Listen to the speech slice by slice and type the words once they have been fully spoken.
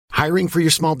Hiring for your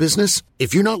small business?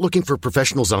 If you're not looking for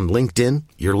professionals on LinkedIn,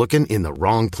 you're looking in the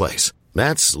wrong place.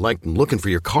 That's like looking for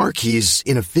your car keys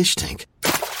in a fish tank.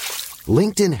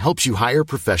 LinkedIn helps you hire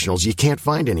professionals you can't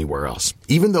find anywhere else,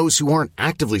 even those who aren't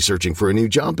actively searching for a new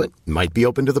job but might be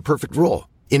open to the perfect role.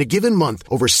 In a given month,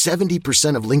 over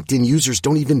 70% of LinkedIn users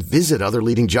don't even visit other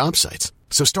leading job sites.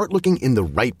 So start looking in the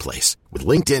right place. With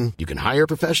LinkedIn, you can hire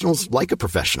professionals like a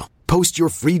professional. Post your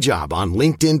free job on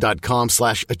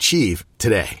linkedin.com/achieve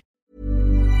today.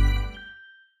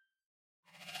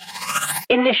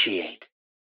 Initiate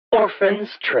Orphans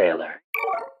Trailer.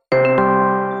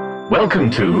 Welcome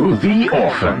to The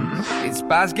Orphans. It's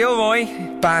Baz Gilroy.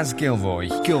 Baz Gilroy.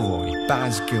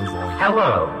 Baz Gilroy.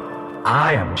 Hello.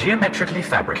 I am Geometrically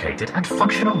Fabricated and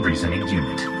Functional Reasoning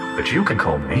Unit, but you can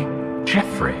call me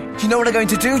Jeffrey. Do you know what they're going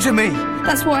to do to me?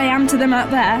 That's what I am to them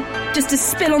out there. Just a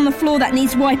spill on the floor that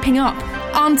needs wiping up,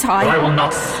 aren't I? I will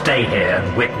not stay here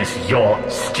and witness your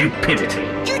stupidity.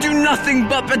 You do nothing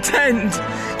but pretend.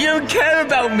 You don't care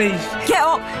about me. Get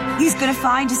up. He's going to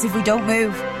find us if we don't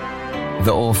move.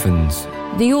 The Orphans.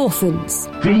 The Orphans.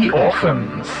 The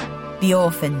Orphans. The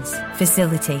Orphans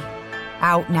Facility.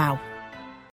 Out now.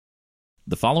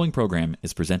 The following program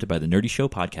is presented by the Nerdy Show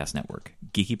Podcast Network,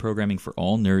 geeky programming for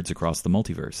all nerds across the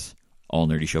multiverse. All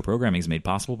Nerdy Show programming is made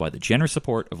possible by the generous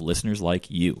support of listeners like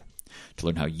you. To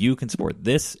learn how you can support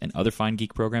this and other fine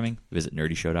geek programming, visit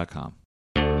nerdyshow.com.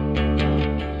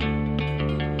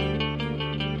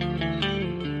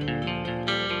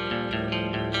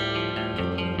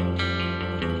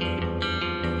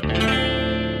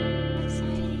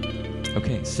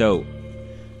 Okay, so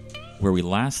where we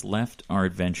last left our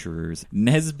adventurers,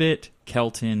 Nesbit,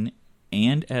 Kelton,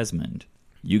 and Esmond,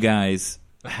 you guys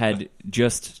had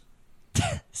just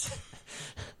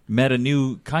met a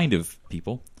new kind of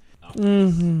people.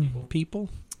 People?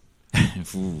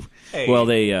 Hey, well,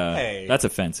 they that's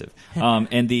offensive.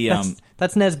 And the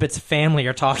that's Nesbit's family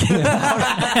you're talking about.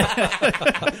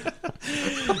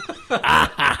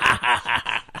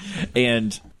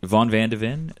 And Von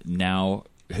Vandeven, now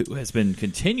who has been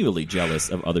continually jealous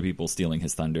of other people stealing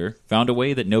his thunder, found a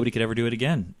way that nobody could ever do it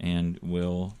again, and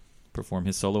will perform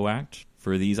his solo act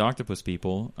for these octopus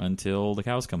people until the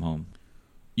cows come home.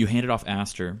 You handed off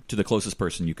Aster to the closest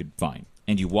person you could find,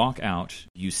 and you walk out.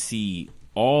 You see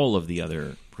all of the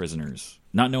other prisoners,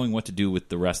 not knowing what to do with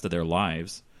the rest of their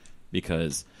lives,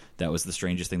 because that was the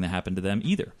strangest thing that happened to them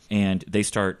either. And they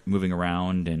start moving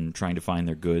around and trying to find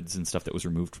their goods and stuff that was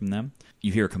removed from them.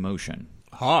 You hear a commotion.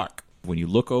 Hawk. When you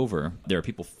look over, there are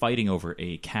people fighting over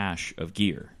a cache of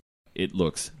gear. It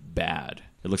looks bad.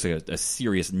 It looks like a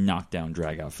serious knockdown,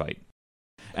 drag-out fight.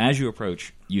 As you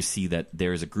approach, you see that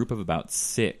there is a group of about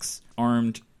 6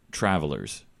 armed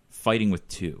travelers fighting with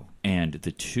 2. And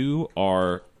the 2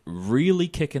 are really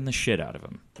kicking the shit out of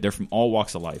them. They're from all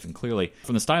walks of life. And clearly,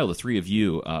 from the style, the 3 of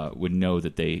you would know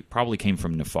that they probably came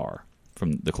from Nefar,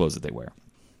 from the clothes that they wear.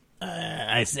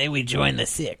 I say we join the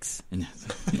 6.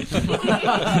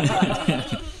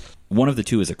 One of the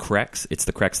 2 is a Krex. It's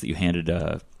the Krex that you handed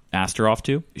Aster off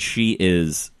to. She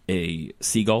is a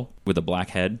seagull with a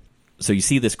black head. So you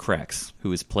see this Krex,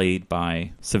 who is played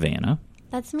by Savannah.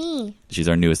 That's me. She's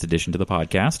our newest addition to the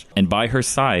podcast. And by her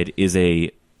side is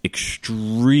a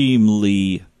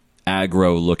extremely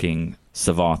aggro-looking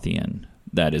Savathian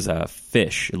that is a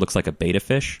fish. It looks like a beta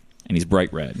fish, and he's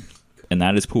bright red. And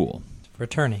that is Pool.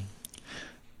 Returning.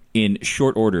 In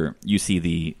short order, you see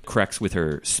the Krex with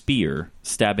her spear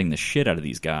stabbing the shit out of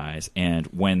these guys, and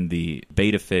when the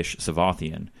beta fish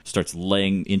Savathian starts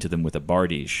laying into them with a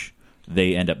bardiche,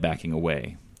 they end up backing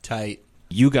away. Tight.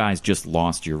 You guys just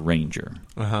lost your ranger.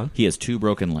 Uh-huh. He has 2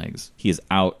 broken legs. He is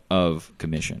out of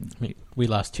commission. We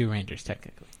lost 2 rangers,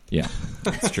 technically. Yeah,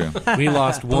 that's true. We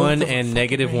lost 1 and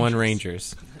 -1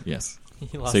 rangers. Yes.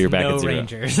 Lost So you're back no at 0.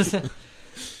 rangers.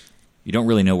 You don't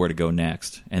really know where to go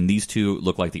next, and these 2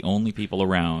 look like the only people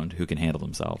around who can handle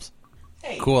themselves.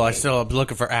 Cool, I still am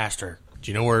looking for Aster. Do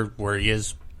you know where he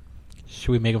is? Should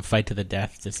we make him fight to the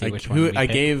death to see which one we I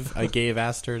pick? gave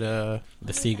Aster to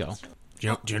the seagull.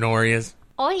 Do you know where he is?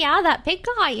 Oh, yeah, that big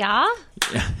guy, yeah?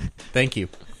 Thank you.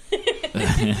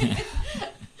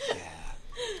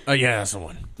 Oh, yeah, that's the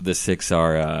one. The 6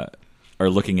 are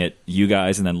looking at you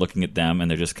guys and then looking at them, and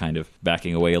they're just kind of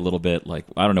backing away a little bit, like,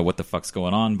 I don't know what the fuck's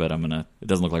going on, but it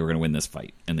doesn't look like we're going to win this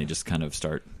fight. And they just kind of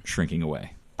start shrinking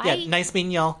away. Bye. Yeah, nice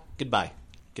meeting y'all. Goodbye.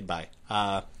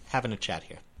 Having a chat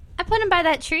here. I put him by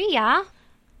that tree, yeah?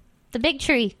 The big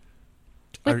tree.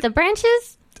 With the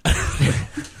branches?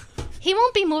 He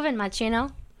won't be moving much, you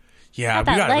know? Yeah,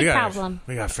 Got that leg problem.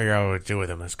 We got to figure out what to do with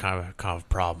him. That's kind of a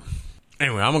problem.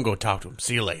 Anyway, I'm going to go talk to him.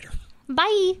 See you later.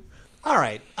 Bye. All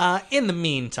right. In the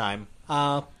meantime,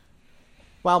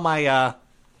 my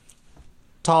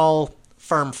tall,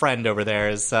 firm friend over there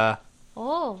is,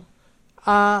 Oh.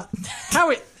 how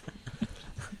it...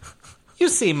 You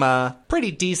seem,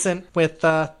 pretty decent with,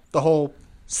 the whole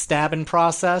stabbing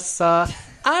process.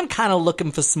 I'm kind of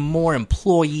looking for some more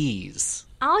employees.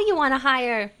 Oh, you want to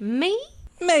hire me?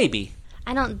 Maybe.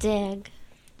 I don't dig.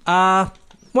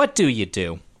 What do you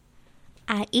do?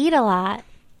 I eat a lot,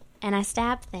 and I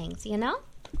stab things, you know?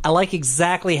 I like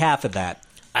exactly half of that.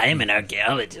 I am an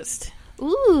archaeologist.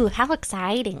 Ooh, how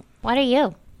exciting. What are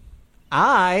you?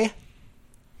 I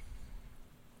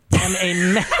am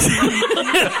a...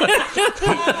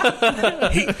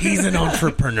 He's an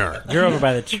entrepreneur. You're over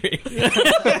by the tree.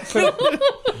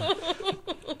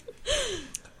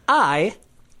 I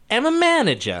am a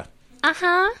manager.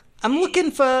 Uh-huh. I'm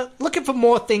looking for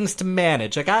more things to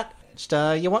manage. I got...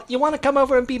 you want to come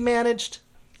over and be managed?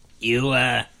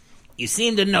 You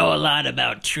seem to know a lot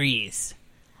about trees.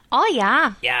 Oh,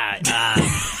 yeah. Yeah,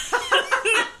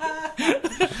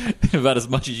 About as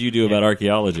much as you do about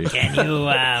archaeology. can you,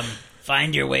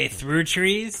 find your way through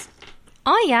trees?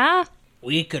 Oh, yeah.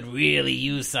 We could really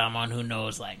use someone who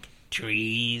knows, like,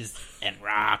 trees and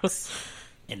rocks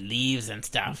and leaves and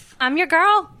stuff. I'm your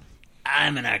girl.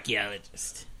 I'm an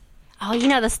archaeologist. Oh, you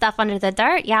know the stuff under the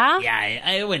dirt, yeah? Yeah,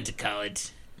 I went to college.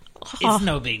 It's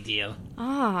no big deal.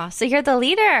 Oh, so you're the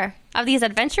leader of these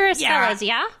adventurous fellows,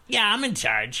 yeah? Yeah, I'm in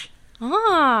charge.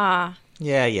 Ah.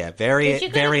 Yeah. Very, Did you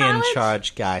go to very in college?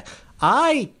 charge guy.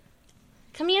 I...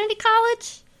 Community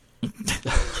college?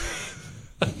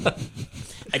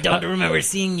 I don't remember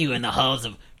seeing you in the halls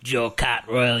of Joe Cott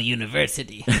Royal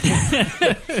University.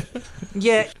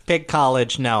 Yeah, pig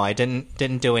college. No, I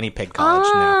didn't do any pig college.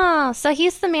 Oh, so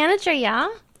he's the manager, yeah?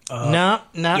 No.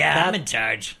 Yeah, I'm in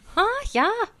charge. Huh?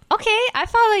 Yeah. Okay, I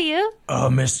follow you.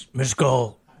 Miss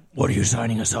Gull, what are you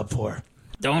signing us up for?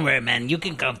 Don't worry, man. You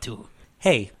can come too.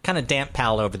 Hey, kind of damp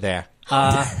pal over there.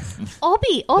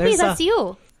 Obi, There's that's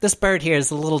you. This bird here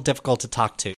is a little difficult to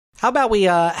talk to. How about we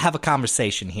have a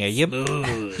conversation here? You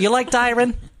like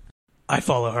Dyron? I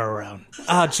follow her around.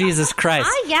 Oh, Jesus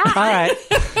Christ. Yeah. All right.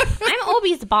 I'm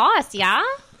Obi's boss, yeah?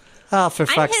 Oh, for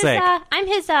fuck's sake. I'm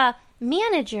his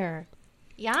manager.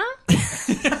 Yeah?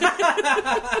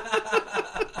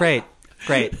 Great.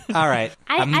 All right.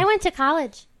 I went to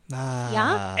college.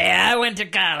 Yeah? Yeah, I went to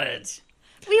college.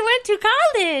 We went to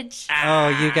college. Oh,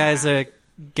 you guys are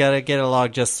gonna get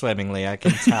along just swimmingly. I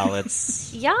can tell.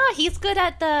 It's... Yeah, he's good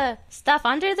at the stuff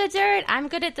under the dirt. I'm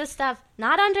good at the stuff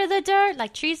not under the dirt,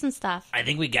 like trees and stuff. I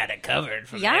think we got it covered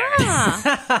from there.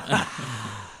 Yeah.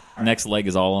 Next leg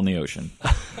is all on the ocean.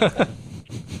 Oh,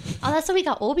 that's what we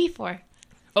got Obi for.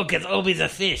 Oh, because Obi's a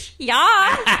fish.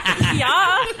 Yeah.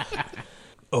 Yeah.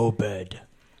 Obed.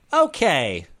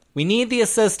 Okay. We need the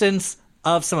assistance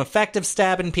of some effective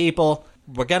stabbing people.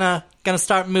 We're gonna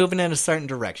start moving in a certain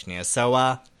direction here.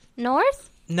 So, North?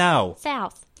 no.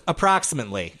 South?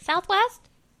 Approximately. Southwest?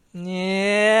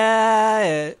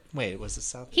 Yeah. Wait, was it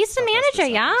south? He's the manager,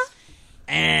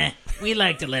 yeah? We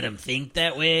like to let him think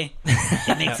that way.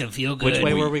 It makes him feel good. Which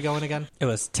way were we going again? It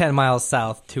was 10 miles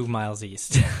south, 2 miles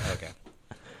east. Okay.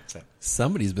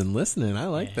 Somebody's been listening. I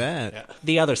like that. Yeah.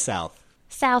 The other south.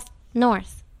 South,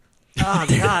 north. Oh,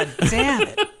 God damn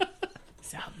it.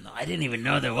 South, no, I didn't even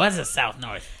know there was a south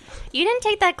north. You didn't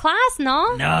take that class,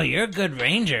 no? No, you're a good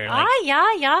ranger. Like,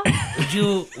 Yeah.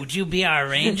 would you be our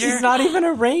ranger? She's not even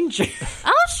a ranger.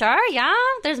 Oh, sure, yeah.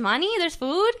 There's money, there's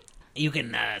food. You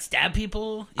can stab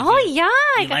people. Yeah.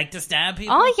 You like to stab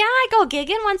people? Oh, yeah, I go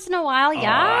gigging once in a while,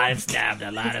 yeah. Oh, I've stabbed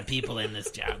a lot of people in this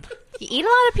job. You eat a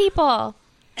lot of people.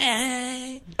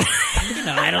 I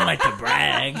don't like to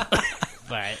brag,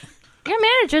 but your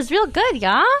manager's real good,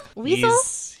 yeah? Weasel?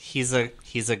 He's a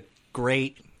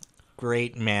great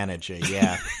manager,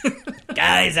 yeah.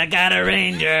 Guys, I got a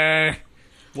ranger.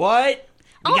 What?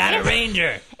 We got a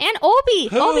ranger. And Obi.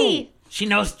 Who? Obi. She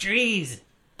knows trees.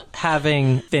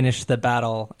 Having finished the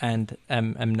battle and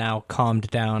am now calmed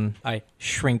down, I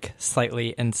shrink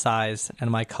slightly in size, and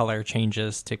my color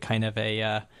changes to kind of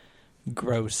a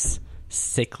gross,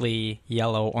 sickly,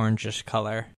 yellow-orangish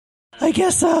color. I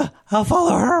guess I'll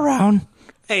follow her around.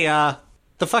 Hey,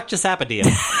 the fuck just happened to you?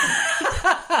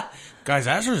 Guys,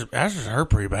 Asher's hurt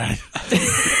pretty bad.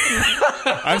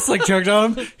 I just like checked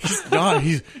on him.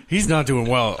 He's not doing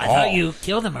well at I all. thought you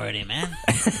killed him already, man.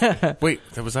 Wait,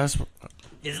 that was us.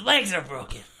 His legs are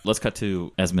broken. Let's cut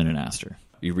to Esmond and Aster.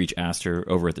 You reach Aster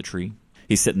over at the tree.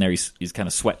 He's sitting there. He's kind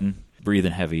of sweating,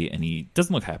 breathing heavy, and he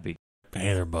doesn't look happy.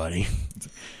 Hey there, buddy.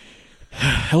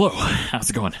 Hello.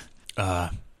 How's it going?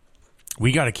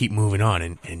 We got to keep moving on,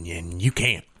 and you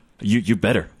can't. You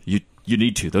better. You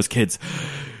need to. Those kids.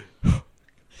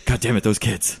 God damn it, those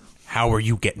kids. How are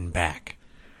you getting back?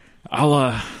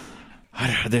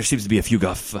 There seems to be a few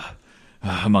guff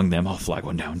among them. I'll flag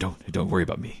one down. Don't worry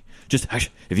about me. Just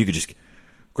actually, if you could just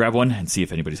grab one and see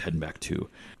if anybody's heading back too.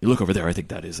 You look over there. I think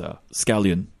that is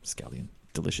scallion. Scallion,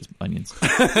 delicious onions.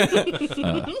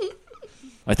 I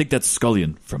think that's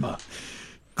Scullion from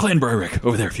Clan Brerick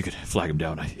over there. If you could flag him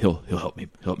down, he'll help me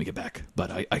get back. But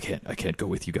I can't go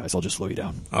with you guys. I'll just slow you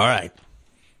down. All right.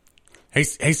 Hey,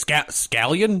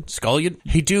 Scallion.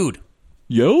 Hey, dude.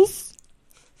 Yes.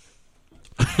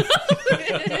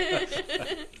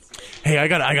 Hey, I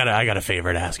got a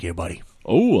favor to ask you, buddy.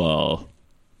 Oh,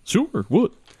 sure.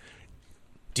 What?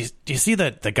 Do you see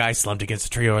the guy slumped against the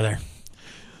tree over there?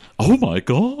 Oh my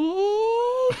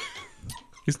god!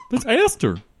 That's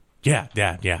Aster. Yeah.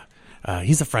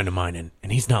 He's a friend of mine,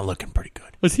 and he's not looking pretty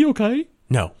good. Is he okay?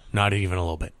 No, not even a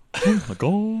little bit. Oh my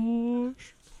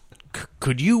gosh!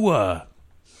 Could you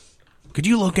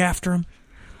look after him?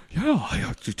 Yeah,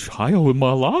 I owe him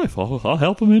my life. I'll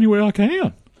help him any way I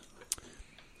can.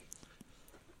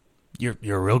 You're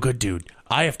a real good dude.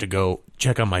 I have to go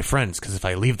check on my friends, because if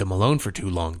I leave them alone for too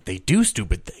long, they do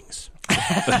stupid things.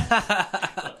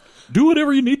 Do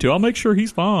whatever you need to. I'll make sure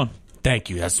he's fine. Thank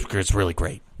you. It's really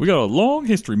great. We got a long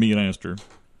history, me and Aster.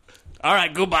 All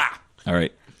right, goodbye. All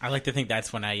right. I like to think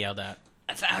that's when I yelled out,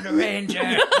 I found a ranger.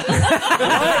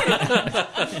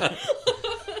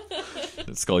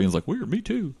 Scullion's like, weird, me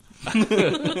too.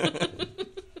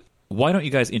 Why don't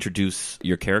you guys introduce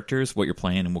your characters, what you're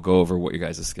playing, and we'll go over what your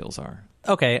guys' skills are.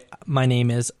 Okay, my name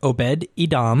is Obed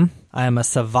Edom. I am a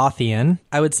Savathian.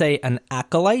 I would say an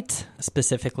acolyte,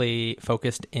 specifically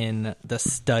focused in the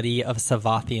study of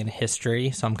Savathian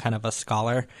history. So I'm kind of a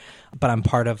scholar, but I'm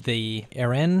part of the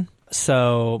Erin.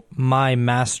 So my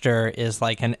master is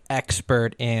like an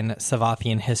expert in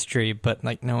Savathian history, but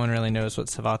like no one really knows what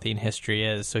Savathian history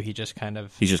is. So he just kind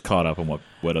of... He's just caught up on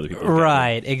what other people...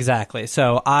 Right, exactly.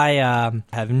 So I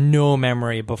have no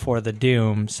memory before the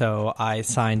Doom, so I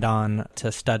signed on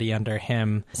to study under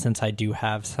him since I do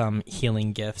have some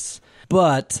healing gifts.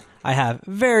 But I have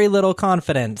very little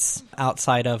confidence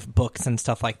outside of books and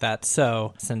stuff like that.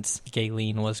 So since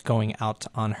Galen was going out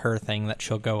on her thing that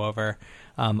she'll go over...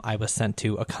 I was sent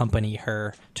to accompany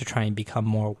her to try and become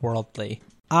more worldly.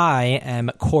 I am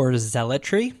core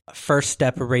zealotry, first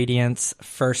step radiance,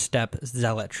 first step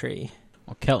zealotry.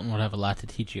 Well, Kelton would have a lot to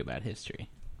teach you about history.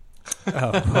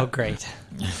 Oh, great.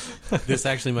 This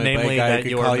actually might Namely be a guy that who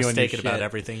you could are call you mistaken on your about shit.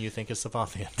 everything you think is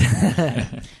Savathian.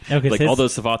 Like all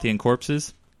those Savathian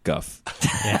corpses? Guff.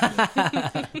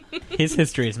 Yeah. His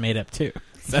history is made up too.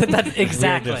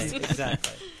 Exactly.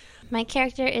 My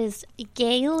character is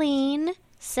Galen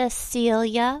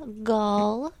Cecilia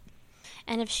Gull.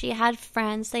 And if she had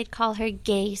friends, they'd call her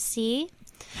Gacy.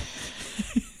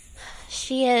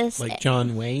 She is... Like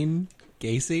John Wayne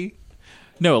Gacy?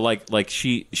 No, like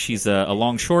she's a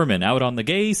longshoreman out on the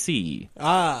gay sea.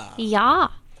 Ah. Yeah.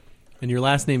 And your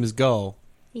last name is Gull.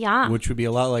 Yeah. Which would be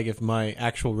a lot like if my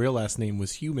actual real last name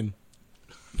was Human.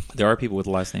 There are people with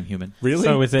the last name Human. Really?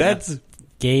 So is it That's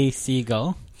gay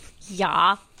seagull?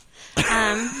 Yeah.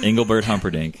 Engelbert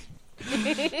Humperdinck.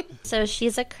 So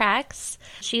she's a Crex.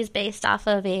 She's based off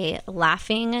of a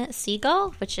laughing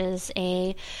seagull, which is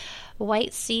a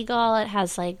white seagull. It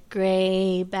has like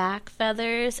gray back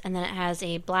feathers, and then it has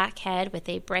a black head with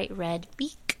a bright red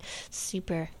beak.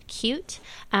 Super cute.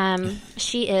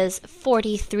 She is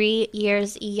 43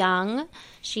 years young.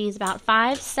 She's about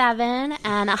 5'7"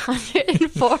 and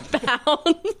 104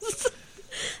 pounds.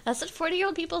 That's what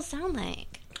 40-year-old people sound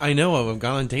like. I know of. I've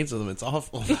gone on dates with them. It's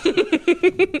awful.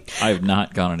 I have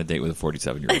not gone on a date with a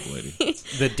 47-year-old lady.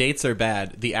 The dates are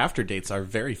bad. The after dates are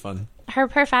very fun. Her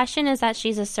profession is that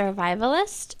she's a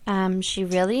survivalist. She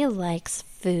really likes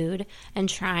food and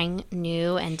trying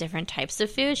new and different types of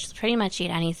food. She'll pretty much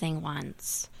eat anything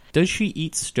once. Does she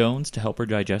eat stones to help her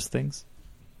digest things?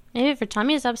 Maybe if her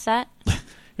tummy is upset.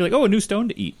 You're like, oh, a new stone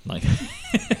to eat. Like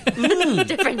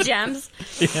Different gems.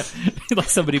 Yeah. Like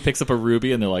somebody picks up a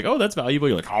ruby and they're like, oh, that's valuable.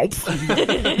 You're like, oh.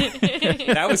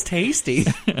 That was tasty.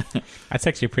 That's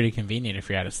actually pretty convenient if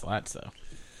you're out of slots, though.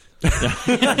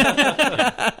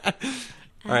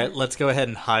 All right, let's go ahead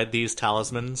and hide these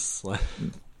talismans.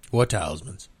 What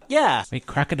talismans? Yeah. Wait,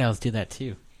 crocodiles do that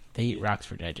too. They eat rocks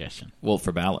for digestion. Well,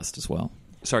 for ballast as well.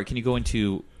 Sorry, can you go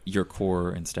into your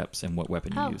core and steps and what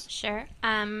weapon you use? Sure.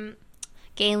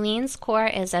 Galen's core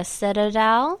is a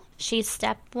citadel. She's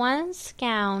step 1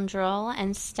 scoundrel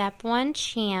and step 1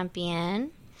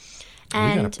 champion.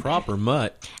 And we got a proper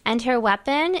mutt. And her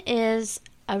weapon is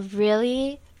a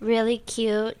really, really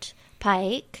cute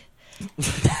pike.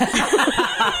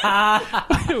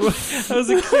 How's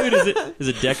it cute? Is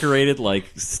it decorated like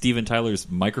Steven Tyler's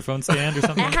microphone stand or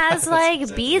something? It has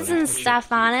like beads and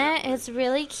stuff on it. It's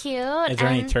really cute. Is there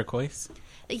any turquoise?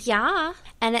 Yeah,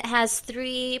 and it has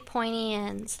 3 pointy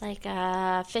ends, like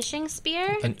a fishing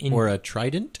spear, Or a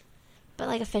trident? but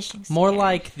like a fishing spear. More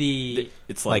like the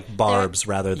It's like barbs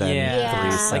rather than Yeah. three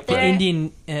Yeah. separate. the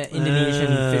Indonesian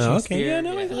fishing okay, spear. yeah,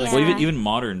 no, Yeah. Well, even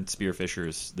modern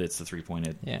spearfishers, it's the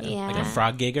 3-pointed. Yeah. Yeah. Like a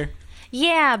frog gigger?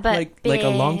 Yeah, but Like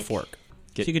a big. long fork.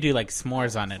 So you could do like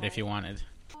s'mores on it if you wanted.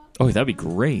 Oh, that'd be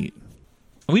great.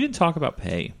 We didn't talk about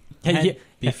pay.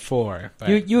 Before.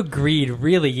 But You agreed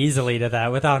really easily to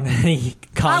that without any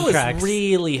I contracts. was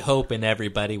really hoping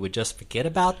everybody would just forget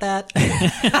about that.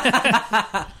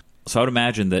 So I would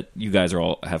imagine that you guys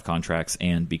all have contracts,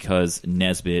 and because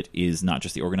Nesbit is not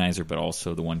just the organizer, but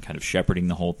also the one kind of shepherding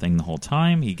the whole thing the whole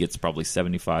time, he gets probably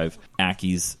 75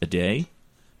 Ackies a day.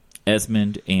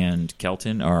 Esmond and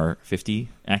Kelton are 50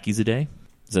 Ackies a day.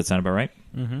 Does that sound about right?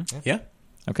 Mm-hmm. Yeah.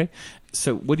 Okay.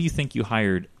 So what do you think you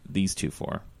hired these two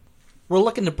for? We're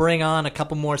looking to bring on a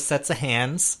couple more sets of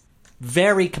hands.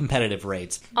 Very competitive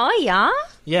rates. Oh yeah,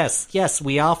 Yes,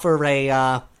 we offer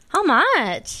a, how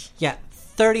much?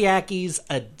 30 Ackies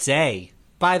a day.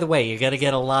 By the way, you're going to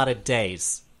get a lot of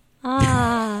days.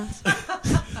 Ah,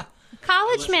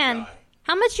 college man,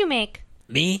 how much you make?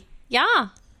 me, Yeah,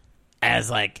 as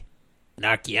like an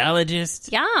archaeologist,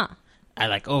 yeah, I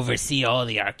like oversee all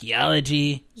the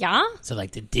archaeology. yeah, So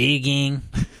like the digging.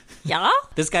 yeah.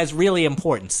 This guy's really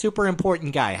important. Super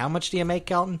important guy. How much do you make,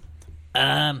 Kelton?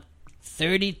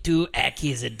 32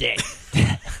 Ackies a day.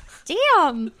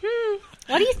 Damn.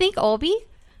 What do you think, Obi?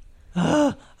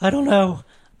 I don't know.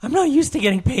 I'm not used to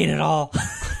getting paid at all.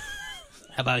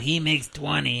 How about he makes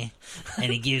 20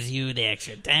 and he gives you the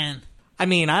extra 10? I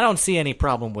mean, I don't see any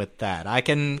problem with that. I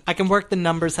can work the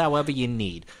numbers however you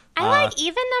need. I like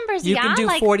even numbers. You yeah, can do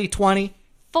like 40-20.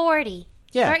 40.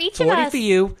 Yeah, for each 40 of us. for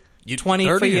you, 20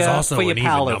 for 30 is also your an even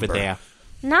pal over number. there.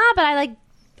 Nah, but I like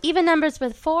even numbers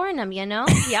with 4 in them. You know?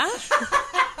 Yeah.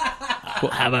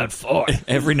 Well, how about 4?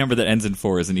 Every number that ends in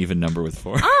 4 is an even number with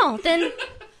 4. Oh, then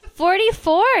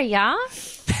 44. Yeah.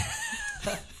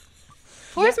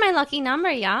 4 is my lucky number.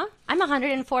 Yeah. I'm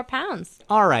 104 pounds.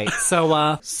 All right,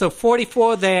 so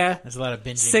 44 there, There's a lot of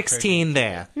binging. 16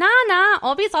 there. Nah.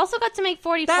 Obi's also got to make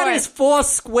 44. That is 4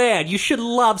 squared. You should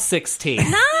love 16.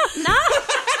 Nah.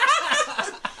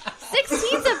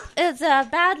 16 is a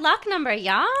bad luck number.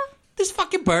 Yeah. This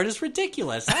fucking bird is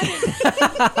ridiculous.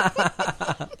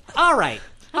 All right.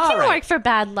 I can work for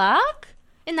bad luck.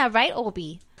 Isn't that right,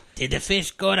 Obi? Did the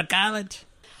fish go to college?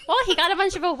 Well, he got a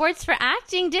bunch of awards for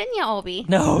acting, didn't you, Obi?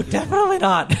 No, definitely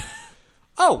not.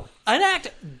 Oh, an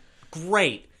act.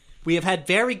 Great. We have had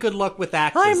very good luck with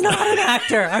actors. I'm not an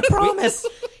actor, I promise.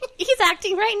 He's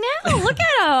acting right now. Look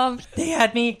at him. They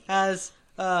had me as,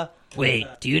 Wait,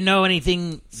 do you know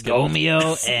anything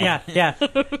Gomeo? yeah.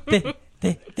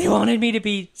 They wanted me to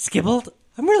be Skibbled.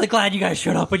 I'm really glad you guys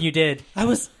showed up when you did. I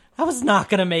was not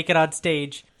gonna make it on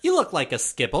stage. You look like a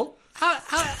skibble.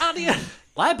 How do you...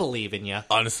 I believe in you.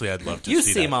 Honestly, I'd love to You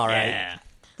see seem that. all right. Yeah.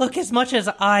 Look, as much as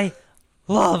I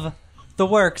love the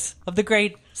works of the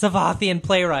great Savathian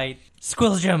playwright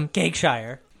Squilljum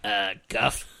Gageshire.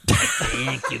 Guff.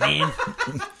 Thank you, man.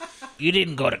 You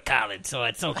didn't go to college, so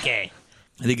it's okay.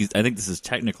 I think this is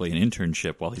technically an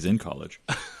internship while he's in college.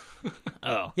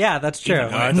 Oh. Yeah, that's true.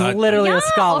 I I'm thought- literally Yeah, a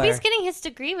scholar. Obi's getting his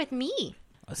degree with me.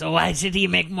 So why should he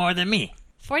make more than me?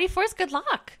 44 is good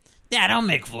luck. Yeah, I don't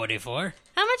make 44.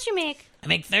 How much you make? I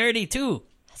make 32.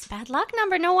 That's a bad luck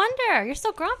number. No wonder. You're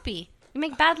so grumpy. You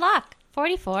make bad luck.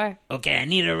 44. Okay, I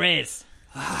need a raise.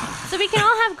 So we can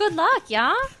all have good luck,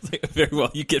 yeah? Very well,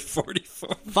 you get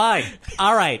 44. Fine.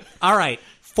 All right.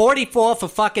 44 for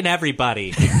fucking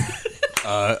everybody.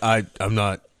 I'm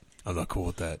not cool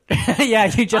with that. Yeah,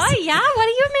 you just... Oh, yeah? What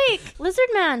do you make? Lizard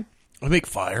Man. I make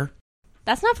fire.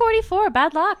 That's not 44.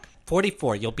 Bad luck.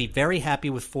 44. You'll be very happy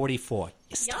with 44.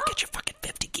 You still get your fucking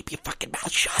 50. Keep your fucking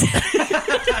mouth shut.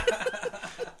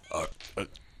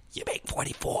 You make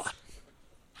 44.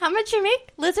 How much you make?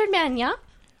 Lizard Man, yeah?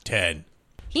 10.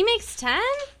 He makes 10?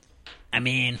 I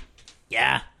mean,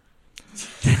 yeah.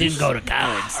 He didn't go to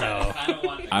college, so...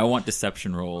 I want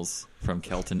deception rolls from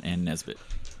Kelton and Nesbit.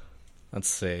 Let's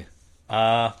see.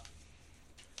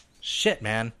 Shit,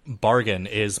 man. Bargain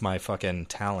is my fucking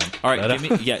talent. All right,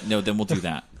 then we'll do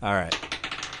that. All right.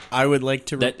 I would like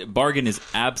to... That bargain is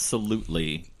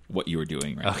absolutely what you were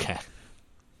doing right Okay.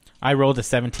 I rolled a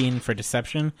 17 for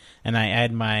deception, and I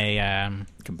add my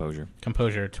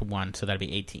composure to 1, so that'd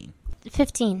be 18.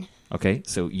 15. Okay,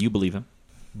 so you believe him.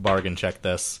 Bargain check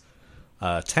this.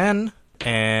 10,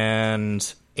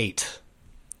 And 8.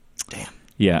 Damn.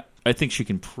 Yeah, I think she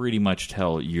can pretty much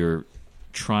tell you're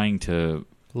trying to...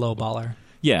 Lowballer.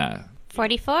 Yeah.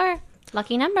 44.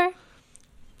 Lucky number.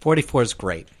 44 is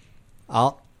great.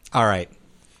 All right.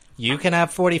 You can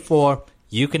have 44.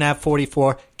 You can have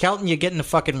 44. Kelton, you're getting a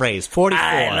fucking raise. 44.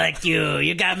 I like you.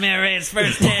 You got me a raise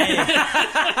first day.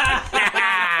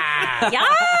 Yeah.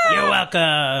 You're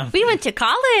welcome. We went to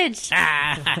college.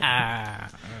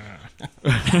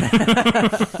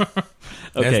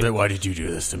 Okay. Nesbit, why did you do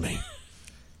this to me?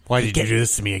 Why did you do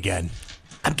this to me again?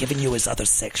 I'm giving you his other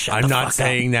 6. Shut I'm the not fuck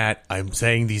saying up. that. I'm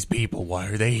saying these people. Why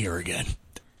are they here again?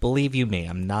 Believe you me,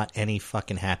 I'm not any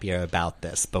fucking happier about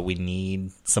this, but we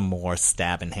need some more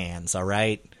stabbing hands, all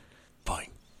right?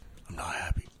 Fine. I'm not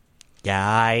happy.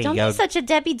 Yeah, Don't be such a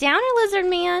Debbie Downer, lizard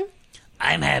man.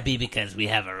 I'm happy because we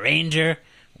have a ranger.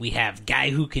 We have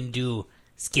guy who can do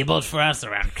skibbles for us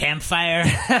around campfire.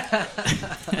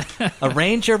 A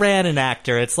ranger and an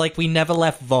actor. It's like we never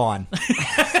left Vaughn.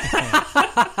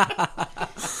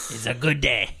 It's a good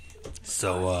day.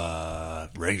 So,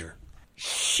 ranger.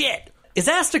 Shit. Is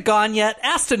Asta gone yet?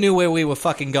 Asta knew where we were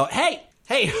fucking going.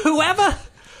 Hey, whoever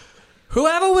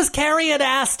was carrying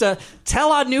Asta,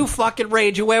 tell our new fucking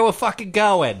ranger where we're fucking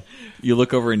going. You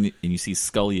look over and you see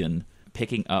Scullion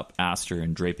picking up Aster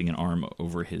and draping an arm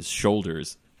over his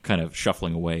shoulders, kind of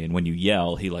shuffling away. And when you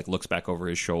yell, he like looks back over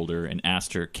his shoulder, and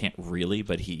Aster can't really,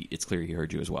 but it's clear he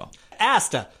heard you as well.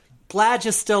 Asta, glad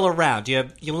you're still around. You're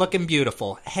looking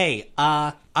beautiful. Hey,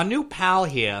 our new pal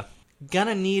here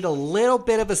gonna need a little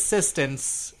bit of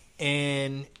assistance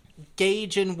in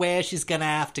gauging where she's gonna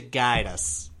have to guide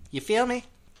us. You feel me?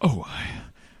 Oh,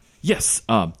 yes.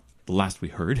 The last we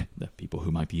heard, the people who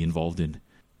might be involved in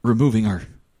removing our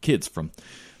kids from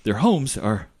their homes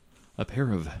are a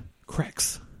pair of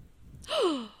Creks.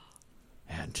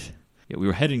 And yeah, we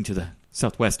were heading to the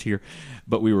southwest here,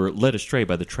 but we were led astray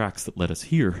by the tracks that led us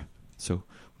here. So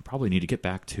we probably need to get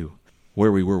back to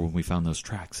where we were when we found those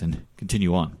tracks and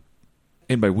continue on.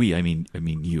 And by we, I mean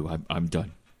you. I'm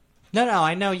done. No,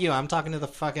 I know you. I'm talking to the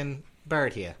fucking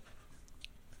bird here.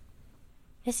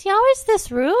 Is he always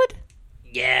this rude?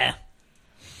 Yeah.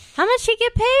 How much he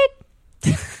get paid?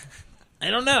 I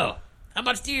don't know. How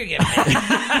much do you get paid?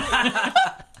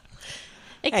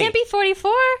 It can't be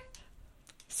 44.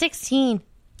 16.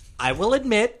 I will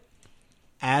admit,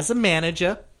 as a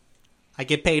manager, I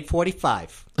get paid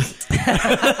 45.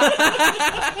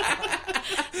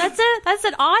 That's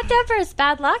an odd number. It's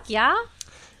bad luck, yeah?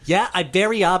 Yeah, I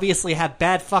very obviously have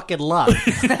bad fucking luck.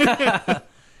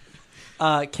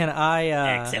 Can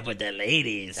I... Except with the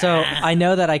ladies. So I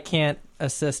know that I can't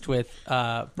assist with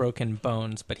broken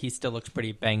bones, but he still looks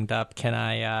pretty banged up. Can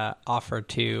I offer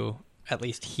to at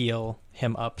least heal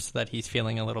him up so that he's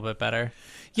feeling a little bit better?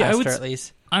 Yeah,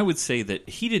 I would say that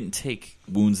he didn't take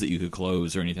wounds that you could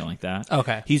close or anything like that.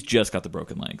 Okay. He's just got the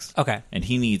broken legs. Okay. And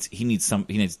he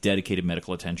needs dedicated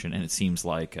medical attention, and it seems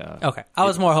like okay. I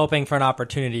was more hoping for an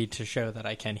opportunity to show that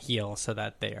I can heal so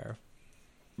that they are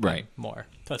right. More.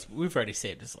 Plus, we've already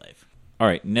saved his life. All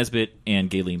right, Nesbit and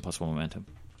Galen plus 1 momentum.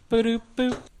 Boop,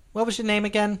 boop. What was your name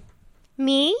again?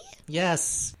 Me?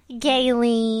 Yes.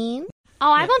 Galen.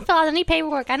 Oh, I won't fill out any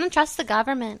paperwork. I don't trust the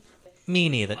government. Me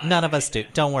neither. None of us do.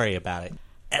 Don't worry about it.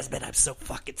 Esmond, I'm so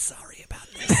fucking sorry about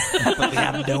this. But we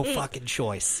have no fucking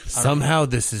choice. Somehow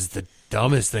this is the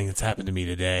dumbest thing that's happened to me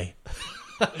today.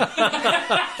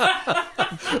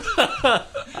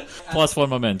 Plus 1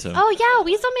 momentum. Oh, yeah,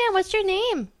 Weasel Man, what's your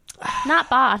name? Not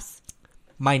boss.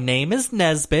 My name is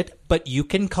Nesbit, but you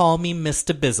can call me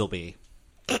Mr. Bizzleby.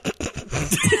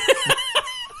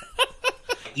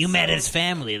 You met his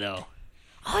family, though.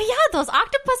 Oh, yeah, those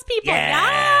octopus people.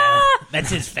 Yeah. That's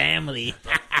his family.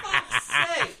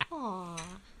 Aww.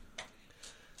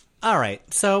 All right,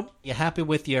 so you happy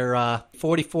with your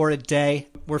 44 a day?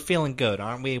 We're feeling good,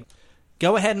 aren't we?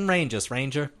 Go ahead and range us,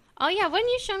 Ranger. Oh, yeah, wouldn't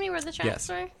you show me where the tracks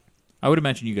were? I would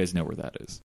imagine you guys know where that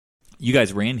is. You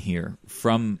guys ran here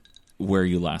from where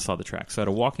you last saw the tracks. So at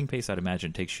a walking pace, I'd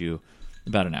imagine it takes you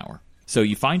about an hour. So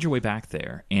you find your way back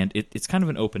there, and it's kind of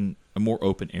a more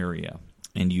open area.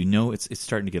 And you know it's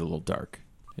starting to get a little dark.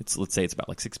 Let's say it's about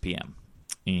like 6 p.m.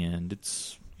 And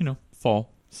it's,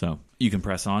 fall. So you can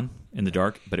press on in the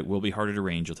dark, but it will be harder to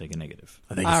range. You'll take a negative.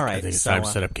 I think it's time to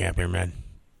set up camp here, man.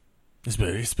 It's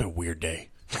been a weird day.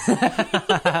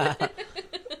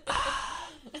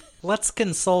 Let's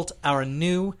consult our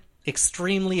new,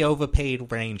 extremely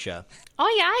overpaid ranger.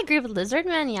 Oh, yeah, I agree with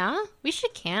Lizardman, yeah? We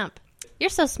should camp. You're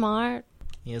so smart.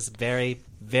 He is very,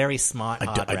 very smart.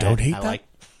 I don't hate that.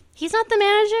 He's not the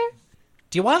manager?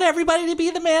 Do you want everybody to be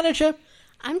the manager?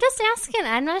 I'm just asking.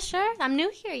 I'm not sure. I'm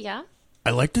new here, yeah? I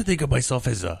like to think of myself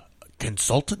as a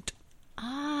consultant?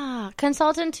 Ah,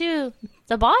 consultant to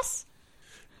the boss?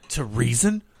 To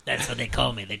Reason? That's what they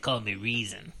call me. They call me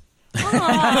Reason.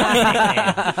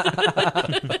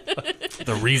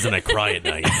 The reason I cry at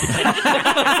night.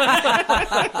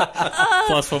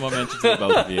 Plus one more mention to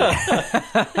both of you.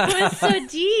 It was so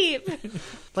deep.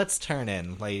 Let's turn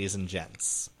in, ladies and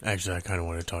gents. Actually, I kind of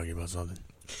want to talk to you about something.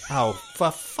 Oh,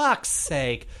 for fuck's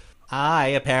sake. I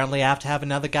apparently have to have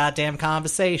another goddamn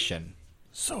conversation.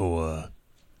 So,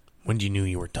 when you knew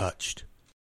you were touched?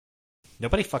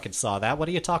 Nobody fucking saw that. What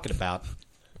are you talking about?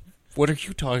 What are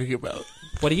you talking about?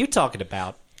 What are you talking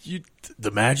about?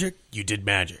 The magic? You did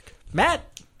magic.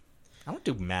 Matt! I don't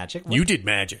do magic. You did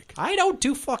magic. I don't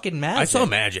do fucking magic. I saw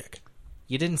magic.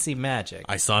 You didn't see magic.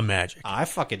 I saw magic. I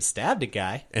fucking stabbed a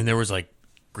guy. And there was, like,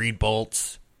 green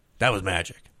bolts. That was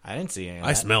magic. I didn't see any of I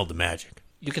that. smelled the magic.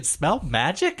 You could smell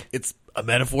magic? It's a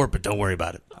metaphor, but don't worry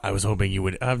about it. I was hoping you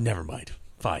would... never mind.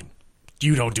 Fine.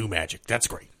 You don't do magic. That's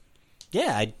great.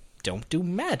 Yeah, I don't do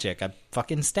magic. I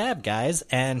fucking stab guys,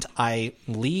 and I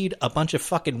lead a bunch of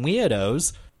fucking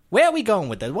weirdos. Where are we going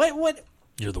with this? What?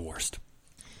 You're the worst.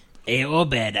 Hey,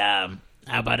 Obed, how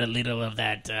about a little of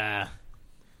that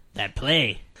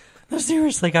play? No,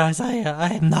 seriously, guys, I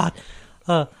am not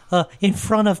in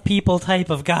front of people type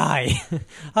of guy.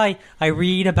 I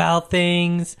read about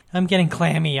things. I'm getting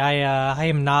clammy. I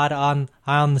am not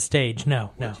on the stage.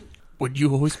 No. Would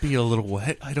you always be a little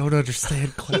wet? I don't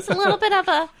understand. He's a little bit of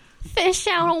a fish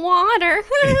out of water.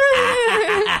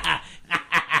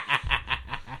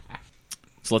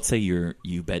 So let's say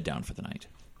you bed down for the night.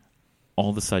 All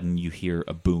of a sudden you hear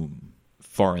a boom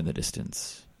far in the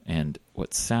distance, and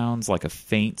what sounds like a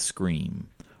faint scream.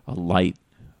 A light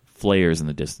flares in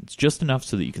the distance, just enough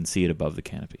so that you can see it above the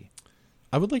canopy.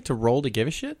 I would like to roll to give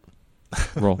a shit.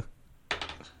 Roll.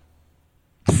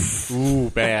 Ooh,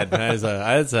 bad. That's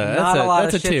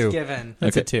a 2. Given.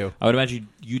 That's a 2. I would imagine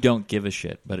you don't give a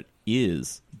shit, but it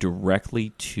is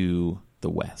directly to the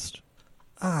west.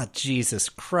 Ah, Jesus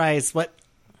Christ. What?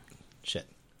 Shit.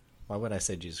 Why would I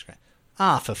say Jesus Christ?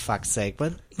 Ah, for fuck's sake.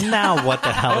 But now what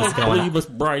the hell is going on?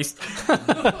 Bleebus Bryce.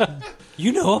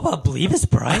 You know about Bleebus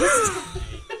Bryce?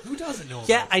 Who doesn't know?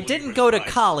 Yeah, I didn't go to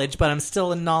college, but I'm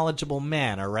still a knowledgeable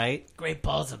man, all right? Great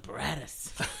balls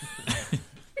apparatus.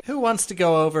 Who wants to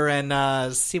go over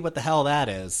and see what the hell that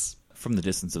is? From the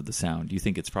distance of the sound, you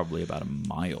think it's probably about a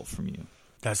mile from you.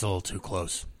 That's a little too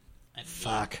close.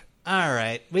 Fuck. All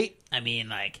right. I mean,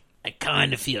 like, I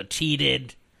kind of feel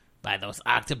cheated by those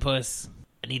octopus.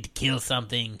 I need to kill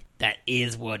something that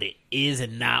is what it is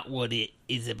and not what it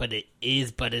is,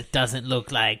 but it doesn't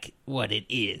look like what it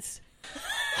is.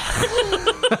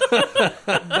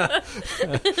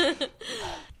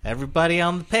 Everybody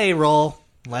on the payroll.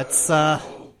 Let's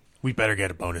We better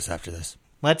get a bonus after this.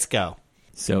 Let's go.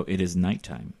 So it is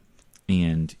nighttime,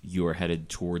 and you are headed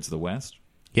towards the west?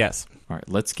 Yes. All right,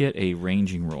 let's get a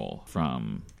ranging roll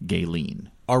from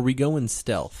Galen. Are we going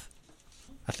stealth?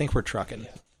 I think we're trucking.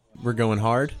 We're going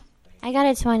hard? I got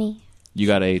a 20. You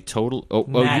got a total...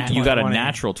 you got a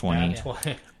natural 20.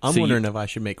 I'm So wondering if I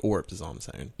should make orbs, is all I'm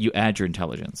saying. You add your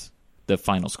intelligence. The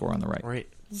final score on the right. Right.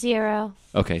 0.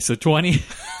 Okay, so 20...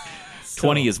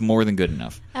 20 is more than good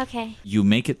enough. Okay. You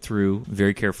make it through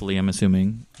very carefully, I'm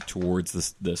assuming,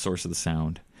 towards the source of the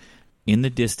sound. In the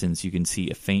distance, you can see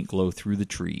a faint glow through the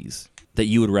trees that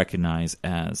you would recognize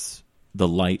as the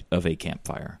light of a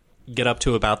campfire. Get up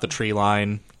to about the tree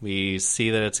line. We see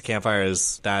that it's a campfire.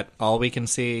 Is that all we can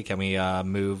see? Can we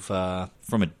move?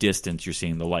 From a distance, you're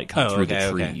seeing the light come through the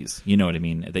trees. You know what I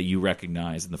mean? That you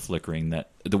recognize in the flickering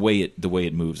that the way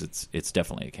it moves, it's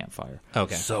definitely a campfire.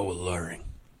 Okay. So alluring.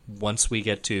 Once we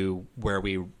get to where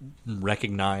we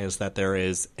recognize that there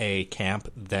is a camp,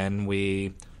 then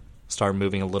we start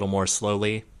moving a little more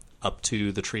slowly up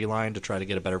to the tree line to try to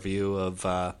get a better view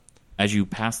of... As you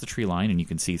pass the tree line and you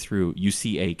can see through, you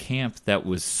see a camp that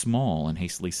was small and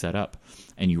hastily set up,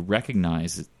 and you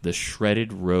recognize the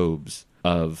shredded robes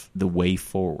of the Way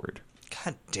Forward.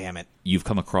 God damn it. You've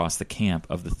come across the camp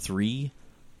of the 3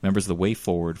 members of the Way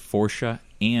Forward, Forsha,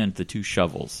 and the 2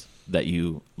 shovels that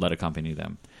you let accompany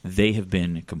them. They have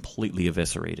been completely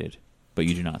eviscerated, but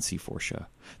you do not see Forsha.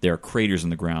 There are craters in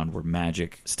the ground where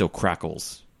magic still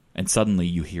crackles, and suddenly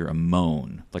you hear a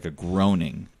moan, like a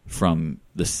groaning, from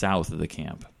the south of the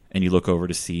camp. And you look over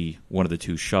to see one of the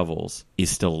 2 shovels is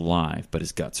still alive, but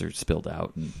his guts are spilled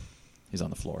out, and he's on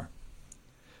the floor.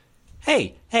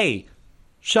 Hey,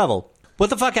 Shovel, what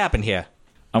the fuck happened here?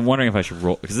 I'm wondering if I should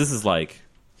roll, because this is like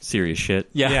serious shit.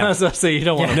 Yeah. So you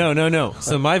don't want No.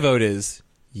 So my vote is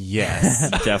yes.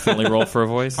 Definitely roll for a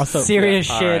voice. Serious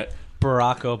shit. Right.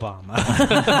 Barack Obama.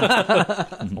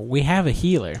 We have a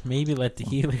healer. Maybe let the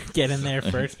healer get in there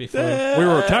first before We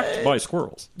were attacked by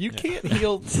squirrels. You can't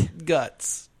heal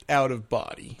guts out of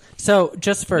body. So,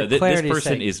 just for No, this clarity's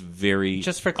person sake, is very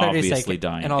just for clarity's obviously sake,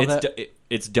 dying. and although-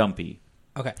 It's dumpy.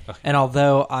 Okay. And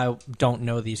although I don't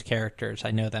know these characters,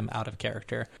 I know them out of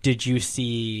character. Did you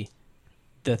see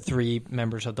the 3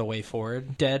 members of the Way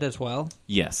Forward dead as well?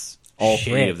 Yes. All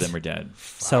 3 Shit. of them are dead.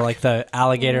 So, like the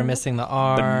alligator missing the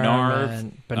arm,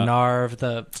 and Benarv,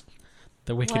 the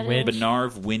Wicked What Witch.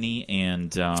 Benarv, Winnie,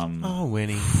 and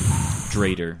Winnie.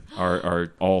 Drader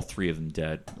are all 3 of them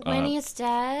dead. Winnie's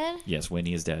dead. Yes,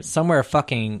 Winnie is dead. somewhere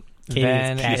fucking Katie's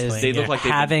Van cackling. is They look like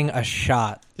they've having a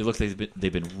shot. They look like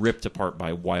they've been ripped apart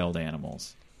by wild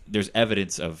animals. There's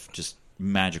evidence of just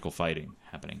magical fighting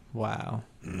happening. Wow.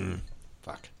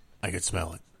 Fuck. I could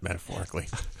smell it, metaphorically.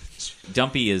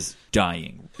 Dumpy is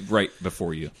dying right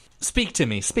before you. Speak to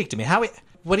me.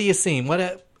 What are you seeing?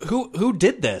 Who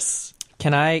did this?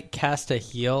 Can I cast a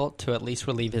heal to at least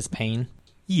relieve his pain?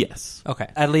 Yes. Okay.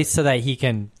 At least so that he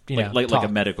can, like talk. a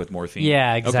medic with morphine.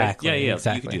 Yeah, Okay. exactly. Yeah,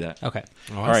 exactly. you can do that. Okay.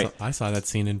 Oh, All right. I saw that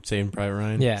scene in Saving Private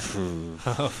Ryan. Yeah.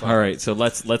 All right, so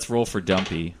let's roll for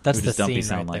Dumpy. That's Who the does Dumpy scene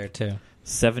sound right like? there, too.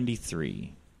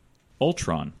 73.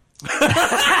 Ultron.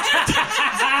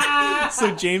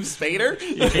 So James Spader?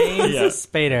 James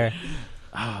Spader.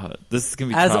 This is gonna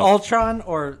be As tough. Ultron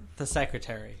or the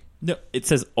Secretary? No, it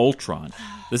says Ultron.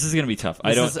 This is gonna be tough.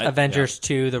 This is Avengers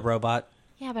 2, the robot.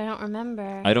 Yeah, but I don't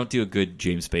remember. I don't do a good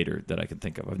James Spader that I can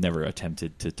think of. I've never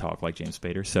attempted to talk like James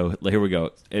Spader. So here we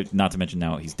go. Not to mention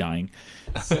now he's dying.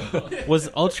 Was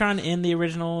Ultron in the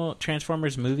original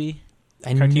Transformers movie?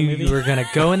 I Cartoon knew movie? you were going to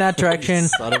go in that direction.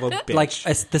 Son of a bitch. Like,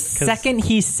 the second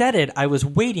he said it, I was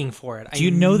waiting for it. Do you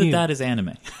know that is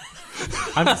anime?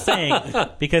 I'm just saying,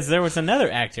 because there was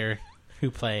another actor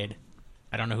who played.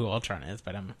 I don't know who Ultron is,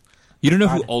 but I'm. You don't know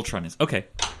who Ultron is? Okay.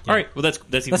 All right. Well, that's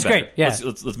even That's better. great. Yeah.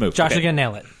 Let's move. Josh okay. is going to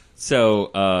nail it.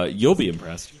 So you'll be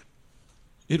impressed.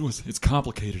 It's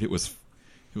complicated. It was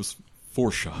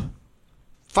Forsha.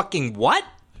 Fucking what?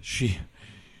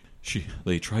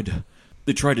 They tried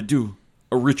to do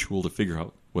a ritual to figure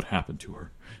out what happened to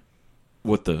her,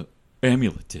 what the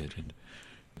amulet did, and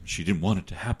she didn't want it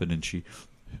to happen, and she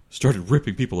started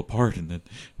ripping people apart and then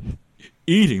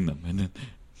eating them, and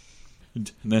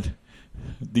then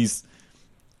these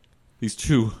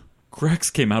 2 cracks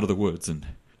came out of the woods, and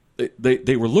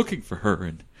they were looking for her,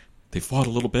 and they fought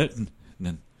a little bit, and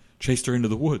then chased her into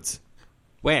the woods.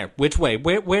 Where? Which way?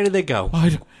 Where did they go?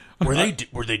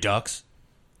 Were they ducks?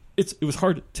 It was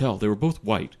hard to tell. They were both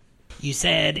white. You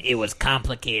said it was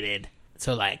complicated.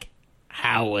 So,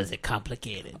 how was it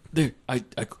complicated? It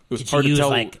was Did hard you to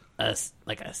use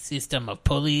tell. a system of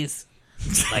pulleys?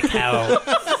 How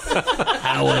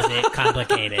was it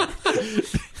complicated?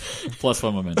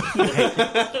 +1 momentum.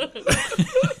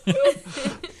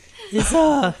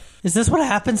 Is this what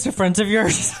happens to friends of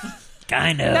yours?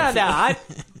 Kind of. No.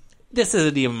 This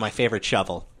isn't even my favorite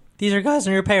shovel. These are guys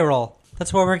on your payroll.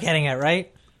 That's what we're getting at,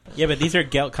 right? Yeah, but these are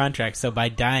Gelt contracts, so by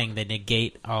dying, they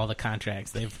negate all the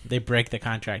contracts. They break the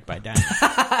contract by dying,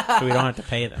 so we don't have to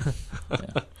pay them.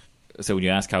 Yeah. So when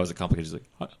you ask how was it complicated, he's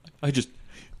like, I just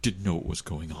didn't know what was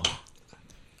going on.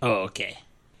 Oh, okay.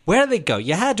 Where did they go?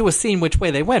 You had to have seen which way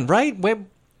they went, right?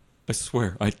 I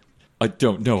swear, I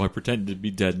don't know. I pretended to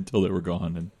be dead until they were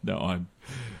gone, and now I'm.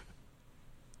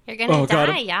 You're gonna God,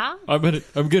 die, yeah? I'm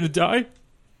gonna die.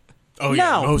 Oh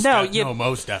yeah,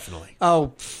 most definitely.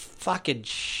 Oh, fucking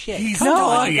shit! He's Come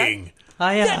dying.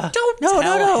 on. Don't No.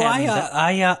 tell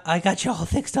him I got you all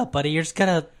fixed up, buddy. You're just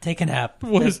gonna take a nap.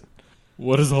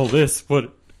 What is all this?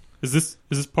 What is this?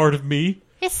 Is this part of me?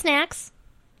 It's snacks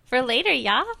for later,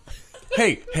 yeah?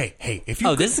 Hey! If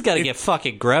you this is gonna get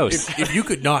fucking gross. If you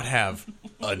could not have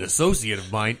an associate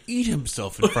of mine eat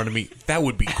himself in front of me, that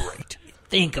would be great.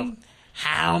 Think of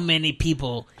how many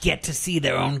people get to see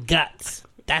their own guts.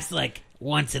 That's like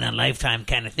once in a lifetime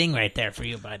kind of thing right there for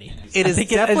you, buddy. It is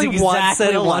definitely once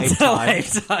in a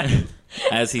lifetime.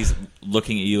 As he's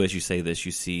looking at you as you say this,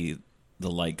 you see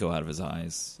the light go out of his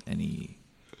eyes, and he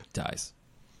dies.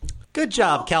 Good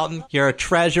job, Kelton. You're a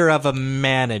treasure of a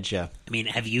manager. I mean,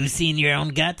 have you seen your own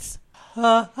guts?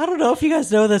 I don't know if you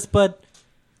guys know this, but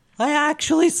I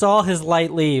actually saw his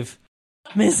light leave.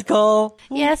 Miss Cole.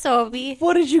 Yes, Obi.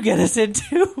 What did you get us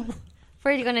into?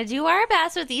 We're going to do our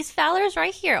best with these fellers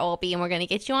right here, Obi, and we're going to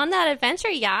get you on that adventure,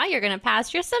 yeah? You're going to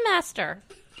pass your semester.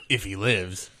 If he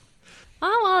lives.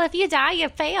 Oh, well, if you die, you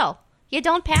fail. You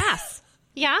don't pass.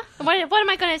 Yeah? What am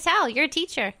I going to tell? Your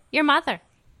teacher. Your mother.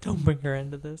 Don't bring her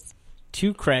into this.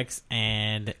 2 cracks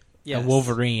and Yes. a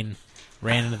Wolverine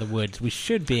ran into the woods. We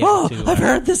should be able to. I've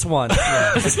heard this one.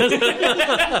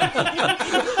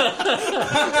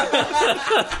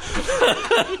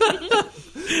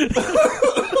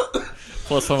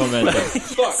 Plus one momentum.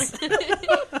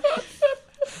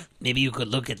 Maybe you could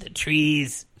look at the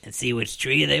trees and see which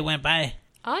tree they went by.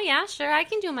 Oh, yeah, sure. I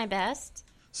can do my best.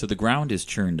 So the ground is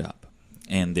churned up,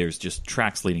 and there's just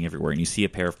tracks leading everywhere. And you see a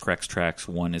pair of Krex tracks.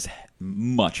 One is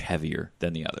much heavier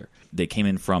than the other. They came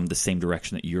in from the same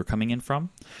direction that you're coming in from.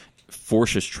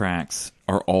 Forsha's tracks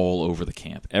are all over the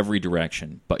camp, every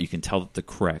direction, but you can tell that the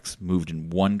Krex moved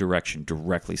in one direction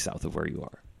directly south of where you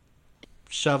are.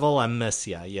 Shovel, I miss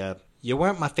ya. You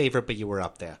weren't my favorite, but you were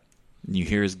up there. And you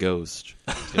hear his ghost.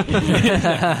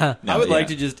 I would like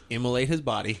to just immolate his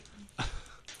body.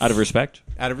 Out of respect?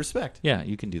 Out of respect. Yeah,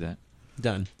 you can do that.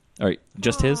 Done. All right,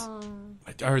 just his?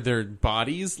 Are there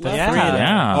bodies left?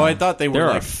 Yeah. Oh, I thought they were There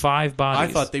like... are 5 bodies.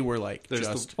 I thought they were like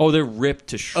just... Oh, they're ripped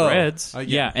to shreds. Oh,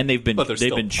 yeah, and they've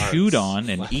been chewed on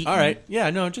and eaten. All right.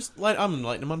 Yeah, no, I'm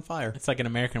lighting them on fire. It's like an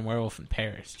American Werewolf in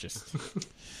Paris. Just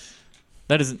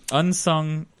That is an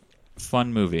unsung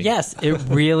fun movie. Yes, it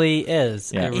really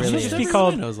is. Yeah. It It really should is. just be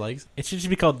called. Those legs. It should just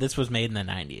be called "This Was Made in the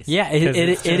 '90s." Yeah, it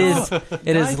is.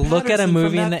 It is. Look at a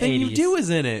movie in the Thing '80s. You do is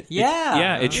in it. Yeah,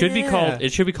 Yeah, it should be called.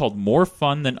 It should be called More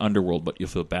Fun Than Underworld, but you'll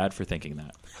feel bad for thinking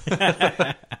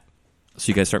that. So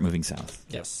you guys start moving south.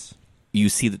 Yes. You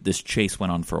see that this chase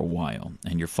went on for a while,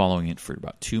 and you're following it for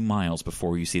about 2 miles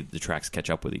before you see that the tracks catch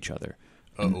up with each other.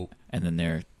 Uh-oh. And then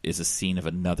there is a scene of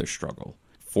another struggle.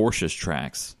 Forsha's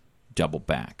tracks double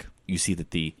back. You see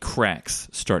that the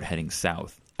Krex start heading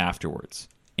south afterwards,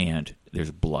 and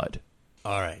there's blood.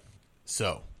 All right.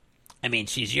 So. I mean,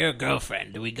 she's your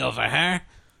girlfriend. Do we go for her,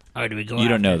 or do we go? You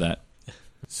don't know after- that.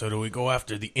 So do we go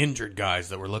after the injured guys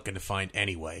that we're looking to find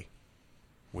anyway?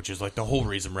 Which is like the whole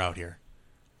reason we're out here.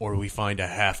 Or do we find a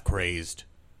half-crazed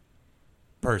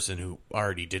person who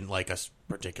already didn't like us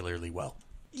particularly well?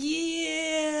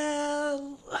 Yeah.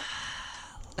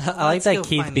 I like Let's that go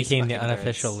Keith find these became the fucking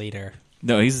unofficial birds. leader.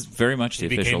 No, he's very much the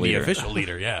He official became leader. the official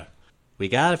leader, yeah. We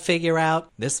gotta figure out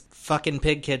this fucking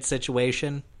pig kid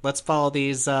situation. Let's follow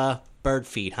these bird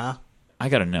feet, huh? I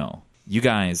gotta know. You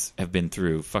guys have been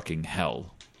through fucking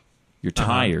hell. You're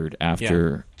tired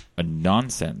after a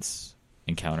nonsense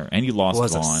encounter, and you lost It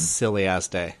was a Vaughn. silly ass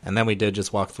day. And then we did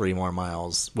just walk 3 more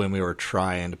miles when we were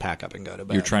trying to pack up and go to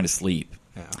bed. You're trying to sleep.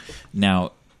 Yeah.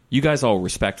 Now, you guys all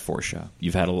respect Forsha.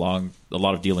 You've had a lot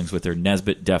of dealings with her.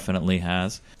 Nesbitt definitely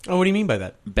has. Oh, what do you mean by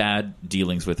that? Bad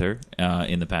dealings with her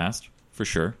in the past, for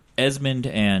sure. Esmond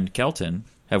and Kelton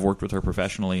have worked with her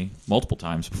professionally multiple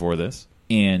times before this.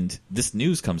 And this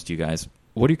news comes to you guys.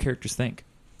 What do your characters think?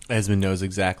 Esmond knows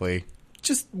exactly.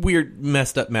 Just weird,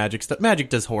 messed up magic stuff. Magic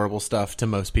does horrible stuff to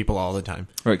most people all the time.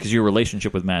 Right, because your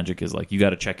relationship with magic is like you got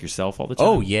to check yourself all the time.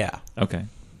 Oh, yeah. Okay.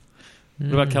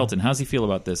 What about Kelton? How's he feel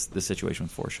about this situation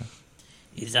with Forsha?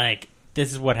 He's like,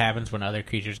 this is what happens when other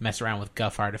creatures mess around with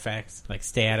guff artifacts. Like,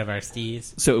 stay out of our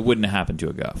stees. So it wouldn't have happened to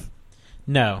a Guff.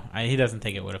 No, he doesn't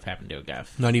think it would have happened to a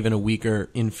guff. Not even a weaker,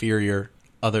 inferior,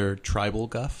 other tribal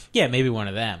guff? Yeah, maybe one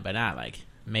of them, but not like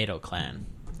Mado clan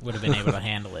would have been able to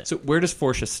handle it. So where does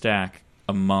Forsha stack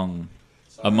among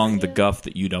the Guff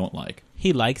that you don't like?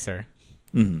 He likes her.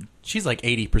 Mm-hmm. She's like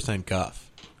 80%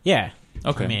 guff. Yeah.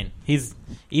 Okay. I mean, he's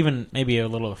even maybe a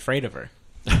little afraid of her.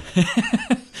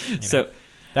 So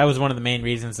that was one of the main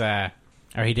reasons, or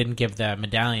he didn't give the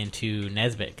medallion to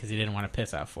Nesbitt because he didn't want to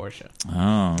piss off Forsha.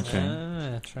 Oh,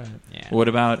 okay. That's right. Yeah. What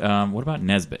about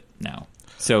Nesbitt now?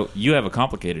 So you have a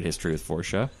complicated history with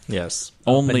Forsha. Yes.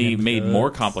 Only made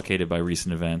more complicated by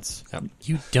recent events.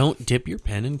 You don't dip your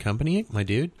pen in company, my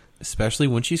dude. Especially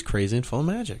when she's crazy and full of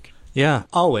magic. Yeah.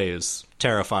 Always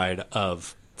terrified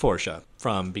of Forsha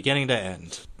from beginning to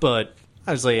end. But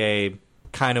obviously a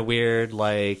kind of weird,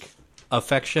 like,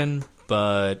 affection,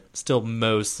 but still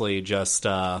mostly just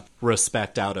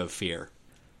respect out of fear.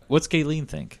 What's Galen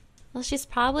think? Well, she's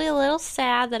probably a little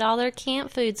sad that all their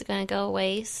camp food's going to go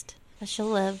waste. But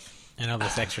she'll live. And all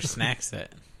those extra snacks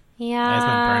that Yeah.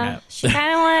 Esmond burn up. She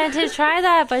kind of wanted to try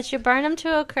that, but you burn them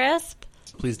to a crisp.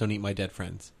 Please don't eat my dead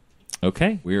friends.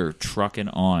 Okay, we're trucking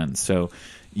on. So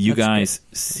you guys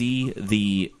see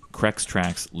the Krex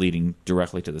tracks leading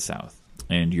directly to the south,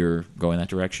 and you're going that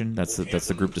direction. That's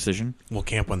the group decision. We'll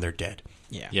camp when they're dead.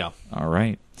 Yeah. All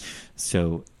right.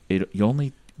 So you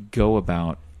only go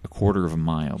about a quarter of a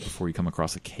mile before you come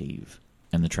across a cave,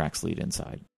 and the tracks lead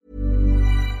inside.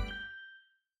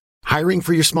 Hiring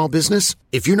for your small business?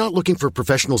 If you're not looking for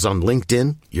professionals on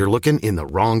LinkedIn, you're looking in the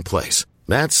wrong place.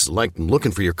 That's like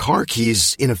looking for your car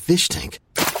keys in a fish tank.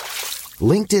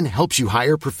 LinkedIn helps you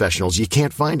hire professionals you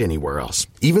can't find anywhere else,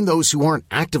 even those who aren't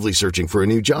actively searching for a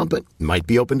new job but might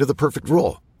be open to the perfect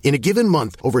role. In a given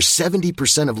month, over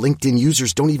 70% of LinkedIn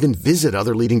users don't even visit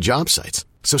other leading job sites.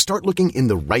 So start looking in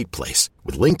the right place.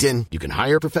 With LinkedIn, you can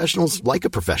hire professionals like a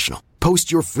professional.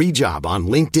 Post your free job on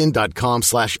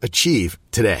linkedin.com/achieve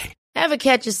today. Ever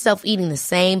catch yourself eating the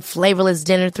same flavorless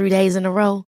dinner 3 days in a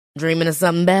row? Dreaming of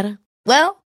something better?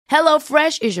 Well,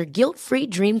 HelloFresh is your guilt-free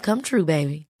dream come true,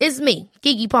 baby. It's me,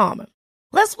 Keke Palmer.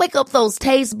 Let's wake up those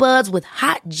taste buds with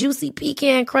hot, juicy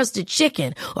pecan-crusted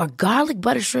chicken or garlic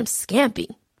butter shrimp scampi.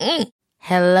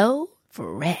 Hello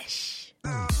Fresh.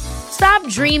 Stop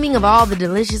dreaming of all the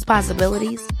delicious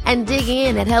possibilities and dig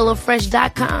in at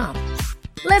HelloFresh.com.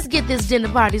 Let's get this dinner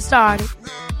party started.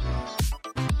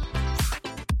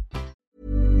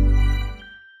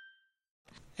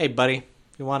 Hey, buddy,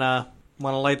 you wanna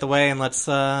light the way and let's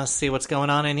see what's going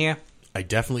on in here? I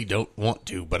definitely don't want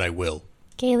to, but I will.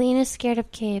 Galen is scared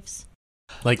of caves.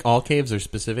 Like all caves or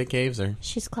specific caves or?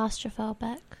 She's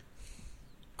claustrophobic.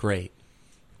 Great.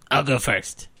 I'll go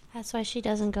first. That's why she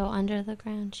doesn't go under the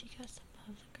ground. She goes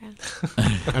above the ground.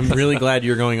 I'm really glad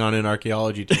you're going on an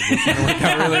archaeology tour. It's going to work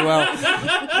out really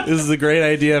well. This is a great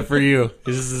idea for you.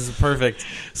 This is perfect.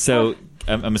 So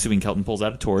I'm assuming Kelton pulls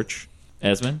out a torch.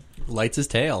 Esmond? Lights his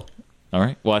tail. All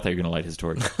right. Well, I thought you were going to light his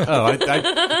torch. Oh,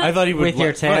 I thought he would. With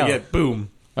your tail. Yeah,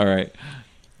 boom. All right.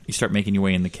 You start making your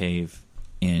way in the cave,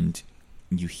 and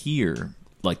you hear,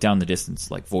 like down the distance,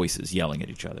 like voices yelling at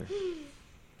each other.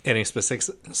 Any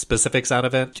specifics out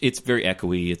of it? It's very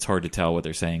echoey. It's hard to tell what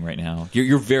they're saying right now.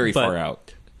 You're very far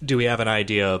out. Do we have an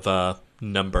idea of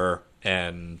number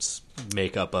and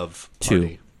makeup of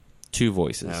party? Two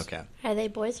voices. Okay. Are they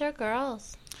boys or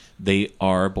girls? They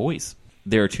are boys.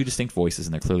 There are two distinct voices,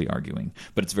 and they're clearly arguing.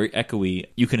 But it's very echoey.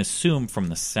 You can assume from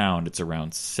the sound it's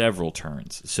around several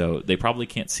turns. So they probably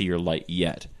can't see your light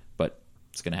yet, but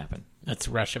it's going to happen. Let's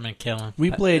rush him and kill him. We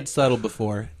played subtle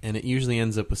before, and it usually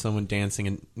ends up with someone dancing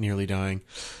and nearly dying.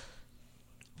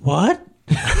 What?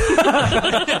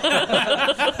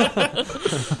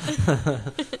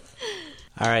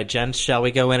 All right, gents, shall we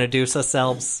go introduce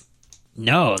ourselves?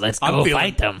 No, let's go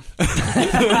fight them.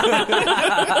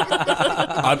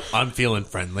 I'm feeling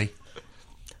friendly.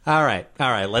 All right,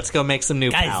 let's go make some new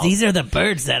Guys, pals. these are the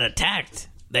birds that attacked.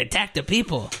 They attacked the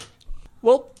people.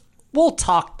 We'll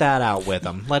talk that out with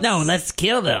them. Let's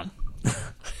kill them.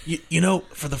 You know,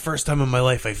 for the first time in my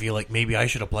life, I feel like maybe I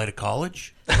should apply to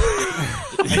college.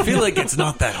 I feel like it's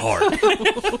not that hard.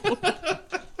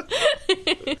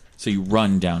 So you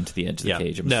run down to the edge of the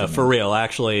cage. I'm No, assuming. for real.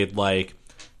 Actually, like,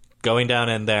 going down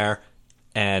in there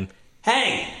and...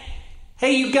 Hey,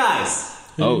 you guys!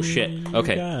 Oh, shit.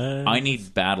 Okay. I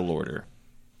need battle order.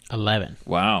 11.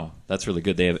 Wow. That's really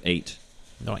good. They have 8.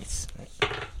 Nice.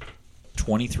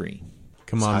 23.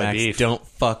 Come on, Max. beef. Don't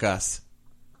fuck us.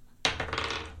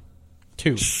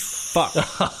 2. Fuck.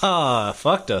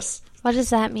 Fucked us. What does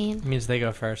that mean? It means they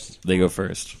go first. They go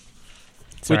first.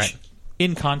 It's Which, all right.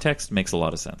 in context, makes a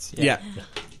lot of sense. Yeah.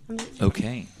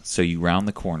 Okay. So you round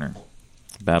the corner.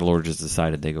 Battle order just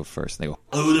decided they go first. They go,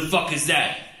 Who the fuck is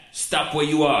that? Stop where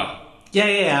you are.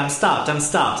 Yeah, I'm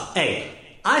stopped. Hey,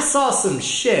 I saw some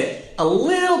shit a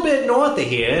little bit north of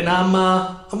here, and I'm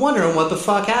wondering what the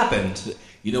fuck happened.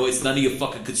 You know, it's none of your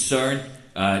fucking concern.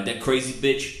 That crazy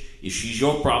bitch, if she's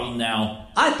your problem now.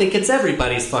 I think it's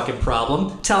everybody's fucking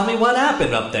problem. Tell me what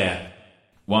happened up there.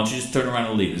 Why don't you just turn around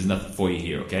and leave? There's nothing for you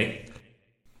here, okay?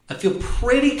 I feel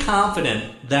pretty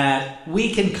confident that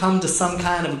we can come to some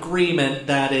kind of agreement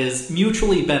that is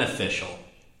mutually beneficial.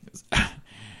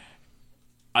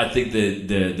 I think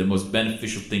the most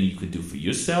beneficial thing you could do for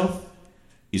yourself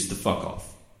is to fuck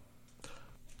off.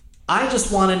 I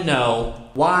just want to know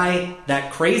why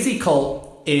that crazy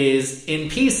cult is in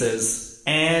pieces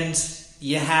and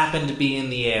you happen to be in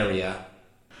the area.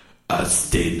 I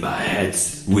stained my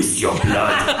hands with your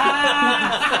blood.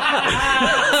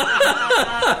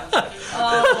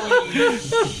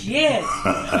 Oh, shit.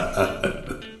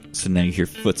 So now you hear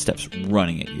footsteps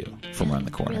running at you from around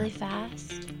the corner. Really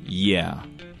fast? Yeah.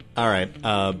 All right,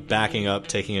 backing up,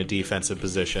 taking a defensive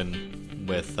position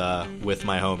with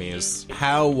my homies.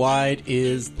 How wide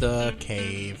is the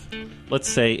cave? Let's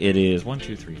say it is 1,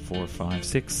 2, 3, 4, 5,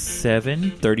 6,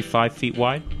 7, 35 feet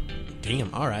wide.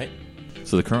 Damn, all right.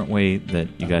 So the current way that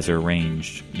you guys are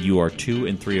arranged, you are 2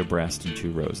 and 3 abreast in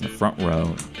 2 rows. In the front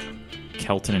row,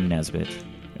 Kelton and Nesbit.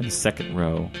 In the second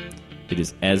row, it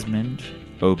is Esmond,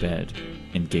 Obed,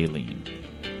 and Galen.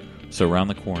 So around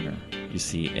the corner, you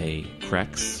see a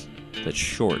Krex that's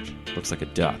short, looks like a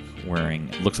duck,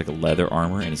 looks like a leather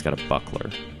armor, and he's got a buckler.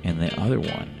 And the other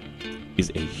one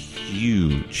is a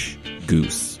huge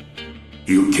goose.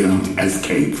 You can't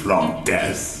escape from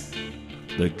death.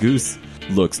 The goose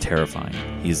looks terrifying.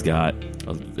 He's got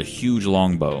a huge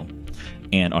longbow,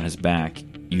 and on his back,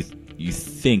 you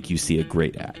think you see a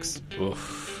great axe.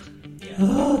 Oof.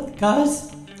 Oh,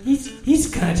 guys, he's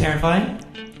kind of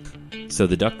terrifying. So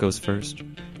the duck goes first.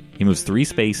 He moves 3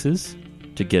 spaces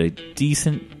to get a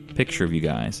decent picture of you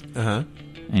guys. Uh-huh.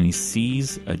 And he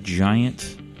sees a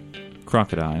giant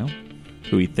crocodile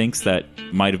who he thinks that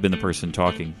might have been the person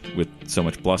talking with so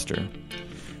much bluster.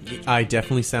 I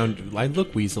definitely I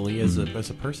look weaselly as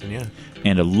a person, yeah.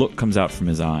 And a look comes out from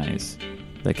his eyes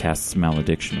that casts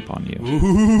malediction upon you.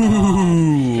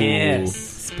 Ooh.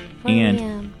 Yes.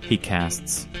 And he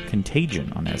casts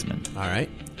contagion on Esmond. All right.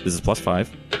 This is +5.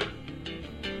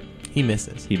 He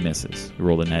misses. He misses. He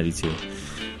rolled a natty 2.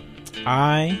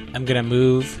 I am going to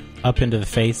move up into the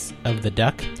face of the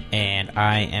duck, and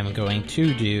I am going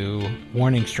to do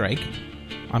Warning Strike.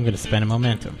 I'm going to spend a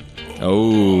momentum.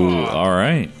 Oh, all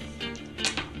right.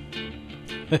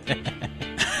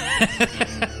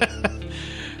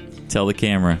 Tell the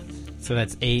camera. So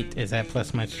that's 8. Is that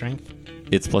plus my strength?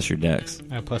 It's plus your dex.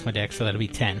 Plus my dex, so that'll be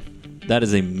 10. That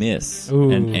is a miss.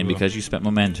 Ooh. And because you spent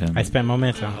momentum. I spent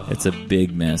momentum. It's a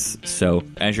big miss. So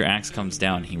as your axe comes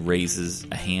down, he raises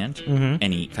a hand,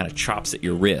 and he kind of chops at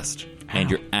your wrist. Ow. And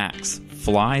your axe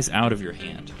flies out of your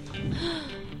hand.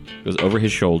 Goes over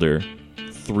his shoulder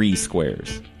 3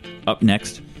 squares. Up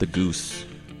next, the goose.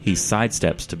 He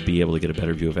sidesteps to be able to get a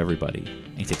better view of everybody.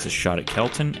 He takes a shot at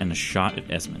Kelton and a shot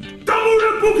at Esmond.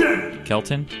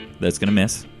 Kelton, that's going to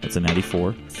miss. That's a natty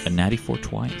 4. A natty 4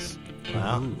 twice.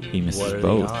 Wow. He misses what are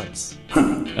both.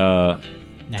 The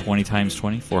odds? 20 times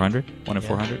 20? 400? 1 in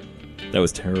 400? That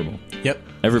was terrible. Yep.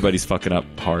 Everybody's fucking up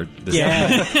hard this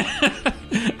time.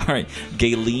 All right.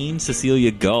 Galen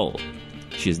Cecilia Gull.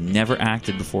 She has never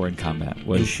acted before in combat.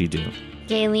 What does she do?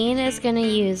 Galen is going to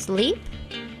use Leap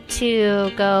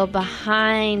to go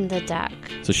behind the duck.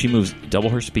 So she moves double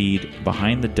her speed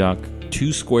behind the duck,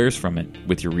 2 squares from it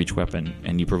with your reach weapon,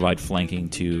 and you provide flanking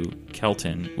to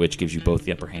Kelton, which gives you both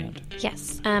the upper hand.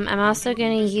 Yes. I'm also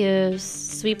going to use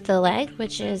Sweep the Leg,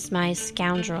 which is my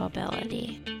scoundrel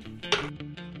ability.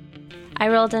 I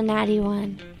rolled a natty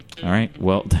 1. All right.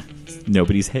 Well,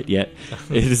 nobody's hit yet.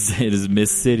 It is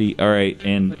Miss City. All right,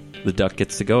 and the duck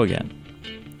gets to go again.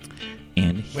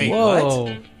 And Whoa.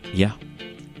 What? Yeah.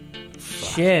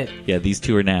 Shit. Yeah, these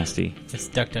two are nasty. It's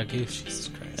Duck, Duck, Goose. Jesus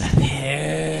Christ.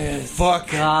 Yes. Fuck.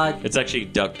 God. It's actually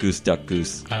Duck, Goose, Duck,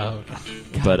 Goose. Oh.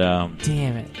 God but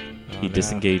damn it. He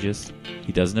disengages.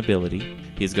 He does an ability.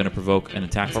 He's going to provoke an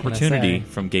attack of opportunity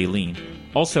from Galen.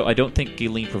 Also, I don't think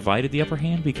Galen provided the upper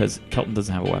hand because Kelton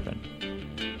doesn't have a weapon.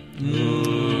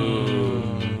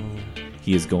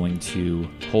 He is going to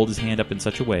hold his hand up in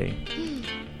such a way,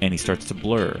 and he starts to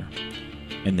blur.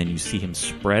 And then you see him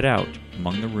spread out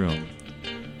among the room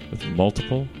with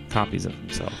multiple copies of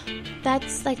himself.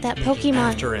 That's like that Pokemon.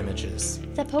 After images.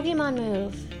 That Pokemon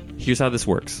move. Here's how this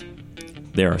works.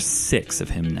 There are 6 of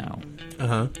him now.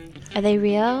 Uh-huh. Are they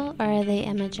real or are they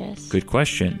images? Good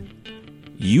question.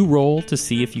 You roll to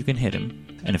see if you can hit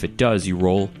him. And if it does, you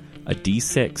roll a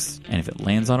d6. And if it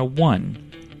lands on a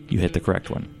 1, you hit the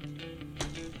correct one.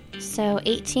 So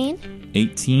 18?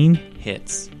 18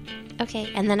 hits.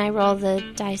 Okay, and then I roll the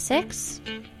die 6.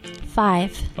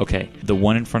 5. Okay, the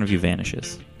one in front of you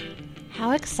vanishes.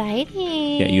 How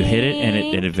exciting. Yeah, you hit it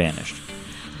and it vanished.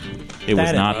 It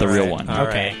was not the real one.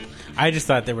 Okay. I just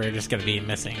thought they were just going to be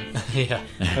missing. Yeah.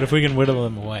 But if we can whittle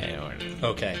them away.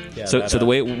 Okay. Yeah, so the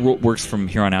way it works from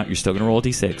here on out, you're still going to roll a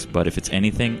d6, but if it's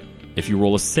anything, if you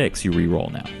roll a 6, you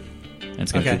re-roll now. And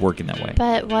it's going to keep working that way.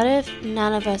 But what if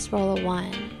none of us roll a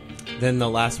 1? Then the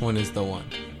last one is the 1.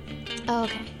 Oh,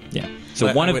 okay. Yeah.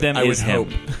 So one of them is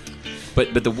him.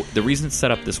 But the reason it's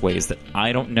set up this way is that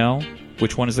I don't know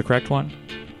which one is the correct one,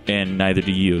 and neither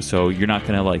do you. So you're not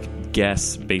going to like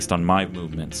guess based on my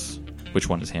movements which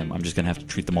one is him. I'm just going to have to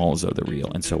treat them all as though they're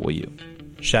real, and so will you.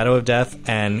 Shadow of Death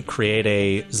and create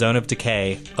a zone of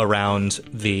decay around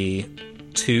the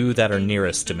 2 that are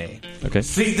nearest to me. Okay.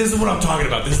 See, this is what I'm talking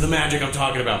about. This is the magic I'm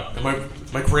talking about. Am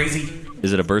I crazy?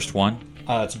 Is it a burst 1?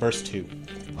 It's burst 2.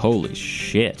 Holy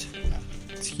shit.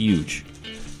 It's huge.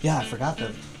 Yeah, I forgot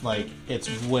that,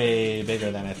 it's way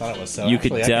bigger than I thought it was. So you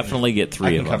could definitely get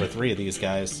 3 of them. I can cover 3 of these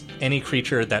guys. Any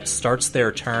creature that starts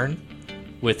their turn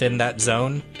within that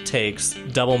zone takes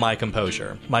double my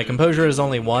composure. My composure is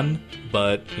only 1,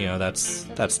 but,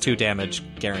 that's 2 damage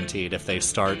guaranteed if they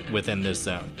start within this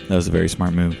zone. That was a very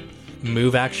smart move.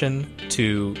 Move action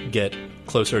to get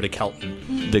closer to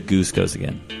Kelton. The goose goes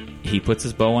again. He puts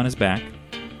his bow on his back,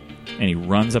 and he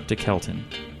runs up to Kelton,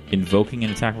 invoking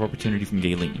an attack of opportunity from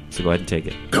Galen. So go ahead and take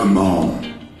it. Come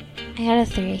on. I got a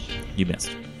 3. You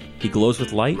missed. He glows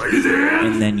with light,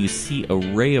 and then you see a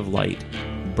ray of light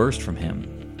burst from him,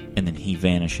 and then he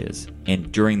vanishes.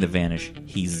 And during the vanish,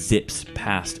 he zips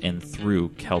past and through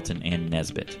Kelton and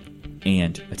Nesbit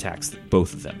and attacks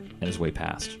both of them on his way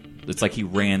past. It's like he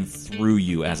ran through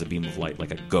you as a beam of light,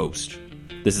 like a ghost.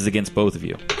 This is against both of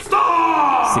you.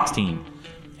 Stop! 16.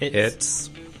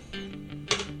 Hits.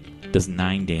 Does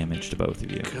 9 damage to both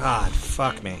of you. God,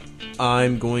 fuck me.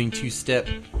 I'm going to step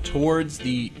towards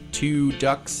the 2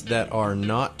 ducks that are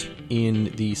not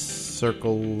in the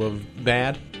circle of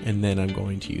bad, and then I'm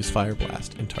going to use Fire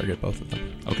Blast and target both of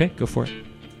them. Okay, go for it.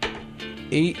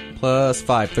 8 plus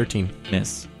 5, 13.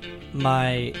 Miss.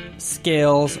 My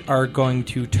scales are going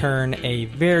to turn a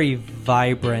very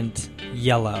vibrant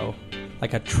yellow,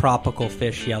 like a tropical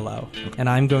fish yellow. And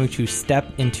I'm going to step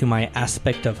into my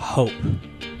aspect of hope.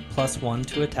 +1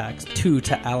 to attacks, 2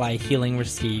 to ally healing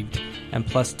received, and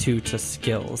 +2 to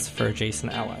skills for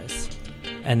adjacent allies.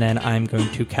 And then I'm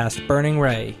going to cast Burning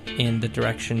Ray in the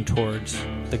direction towards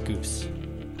the goose.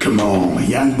 Come on,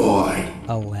 young boy.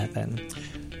 11.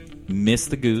 Miss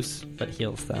the goose. But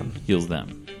heals them. Heals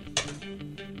them.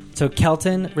 So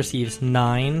Kelton receives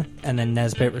 9, and then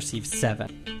Nesbit receives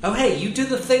 7. Oh, hey, you do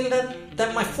the thing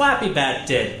that my Flappy Bat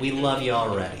did. We love you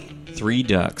already. 3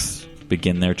 ducks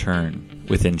begin their turn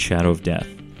within Shadow of Death.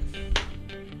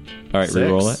 All right, 6.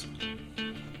 reroll it.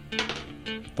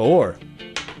 4.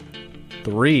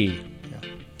 3.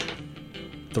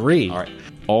 3. All right.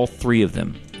 All 3 of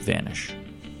them vanish.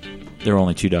 There are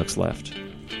only 2 ducks left.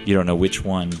 You don't know which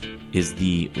one is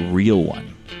the real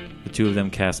one. The 2 of them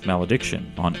cast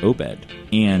Malediction on Obed,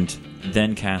 and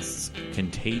then casts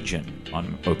Contagion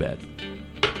on Obed.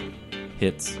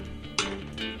 Hits.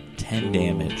 10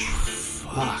 damage.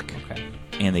 Fuck. Okay.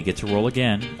 And they get to roll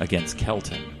again against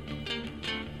Kelton.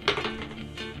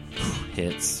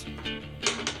 Hits.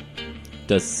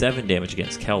 Does 7 damage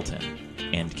against Kelton,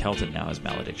 and Kelton now has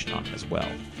Malediction on him as well.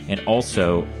 And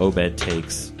also, Obed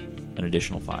takes an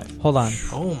additional 5. Hold on.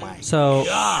 Oh my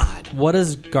God. What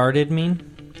does guarded mean?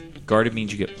 Guarded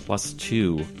means you get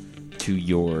 +2 to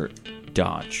your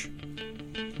dodge.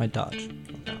 My dodge.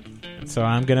 So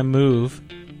I'm going to move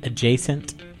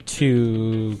adjacent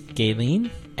to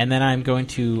Galen, and then I'm going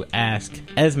to ask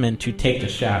Esmond to take the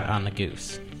shot on the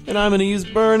goose. And I'm going to use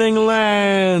Burning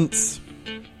Lance.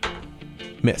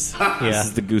 Miss. This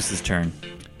is the goose's turn.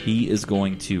 He is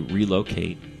going to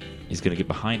relocate. He's going to get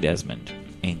behind Esmond,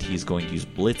 and he's going to use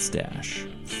Blitz Dash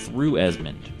through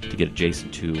Esmond to get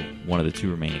adjacent to one of the 2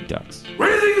 remaining ducks.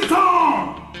 Raising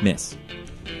storm! Miss.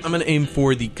 I'm going to aim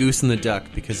for the goose and the duck,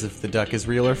 because if the duck is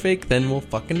real or fake, then we'll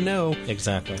fucking know.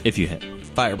 Exactly. If you hit.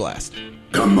 Fire Blast.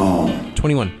 Come on.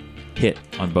 21. Hit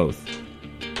on both.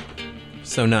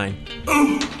 So 9.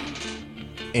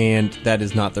 And that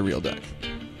is not the real duck.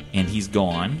 And he's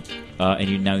gone,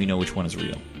 and now you know which one is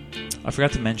real. I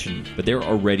forgot to mention, but they're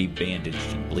already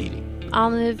bandaged and bleeding. I'll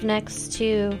move next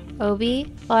to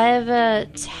Obi. Well, I have a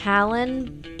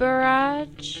Talon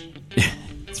Barrage.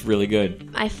 It's really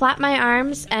good. I flap my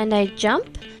arms and I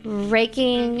jump,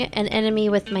 raking an enemy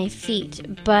with my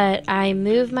feet. But I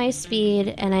move my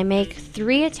speed and I make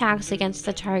 3 attacks against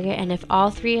the target. And if all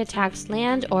 3 attacks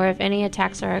land, or if any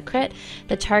attacks are a crit,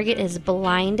 the target is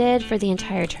blinded for the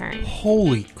entire turn.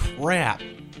 Holy crap.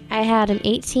 I had an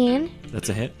 18. That's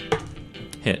a hit.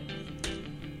 Hit.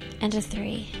 And a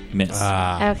 3. Miss.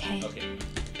 Okay.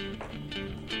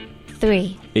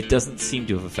 3. It doesn't seem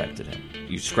to have affected him.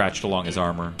 You scratched along his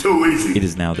armor. Too easy. It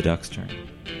is now the duck's turn.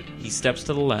 He steps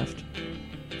to the left,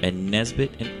 and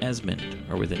Nesbit and Esmond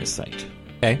are within his sight.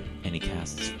 Okay. And he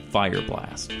casts Fire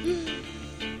Blast.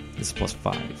 This is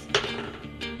 +5.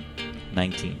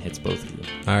 19 hits both of you.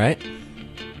 All right.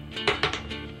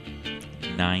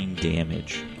 9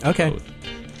 damage. Okay. Both.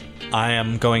 I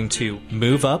am going to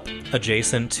move up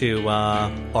adjacent to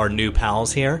our new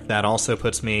pals here. That also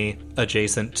puts me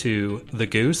adjacent to the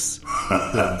goose, who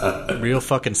I'm real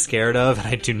fucking scared of, and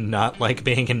I do not like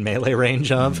being in melee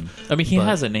range of. I mean, he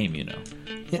has a name, you know.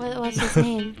 What's his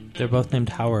name? They're both named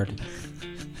Howard.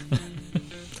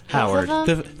 Howard.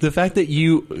 The fact that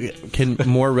you can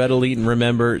more readily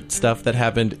remember stuff that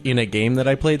happened in a game that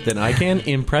I played than I can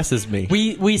impresses me.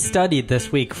 We studied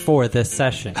this week for this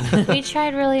session. We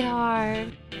tried really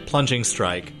hard. Plunging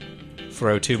Strike.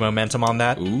 Throw 2 momentum on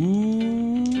that.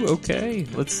 Ooh, okay.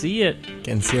 Let's see it.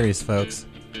 Getting serious, folks.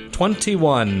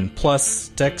 21 plus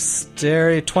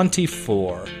dexterity,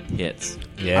 24. Hits.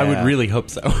 Yeah. I would really hope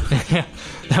so. That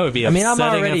would be upsetting. I mean, I'm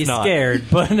already if not. scared,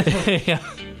 but... Yeah.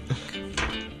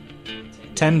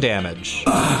 10 damage.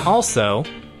 Also,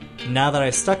 now that I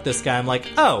stuck this guy, I'm like,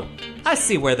 oh, I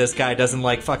see where this guy doesn't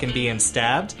like fucking being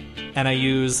stabbed. and I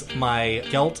use my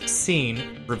Gelt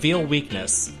Scene Reveal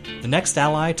Weakness. The next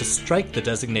ally to strike the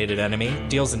designated enemy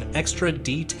deals an extra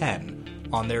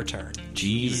D10 on their turn.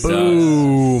 Jesus.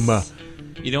 Boom.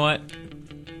 You know what?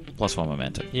 +1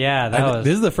 momentum. Yeah, that was...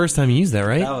 This is the first time you used that,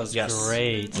 right? That was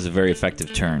great. It was a very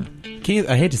effective turn. Keith,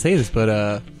 I hate to say this,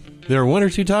 but there are 1 or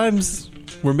 2 times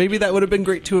where maybe that would have been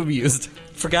great to have used.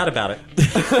 Forgot about it.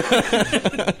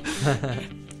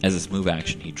 As this move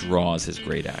action, he draws his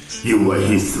great axe. You are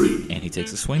history. And he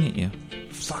takes a swing at you.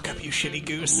 Suck up, you shitty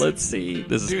goose. Let's see.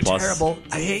 This is You're plus terrible.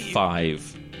 I hate you.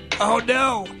 5. Oh,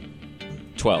 no.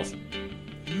 12.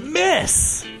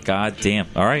 Miss. God damn.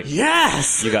 All right.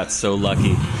 Yes. You got so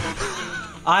lucky.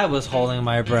 I was holding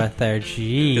my breath there.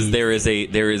 Jeez. Because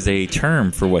there is a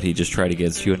term for what he just tried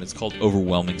against you, and it's called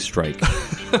overwhelming strike.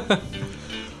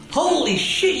 Holy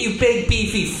shit, you big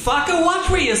beefy fucker. Watch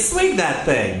where you swing that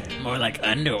thing. More like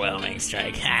underwhelming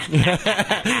strike.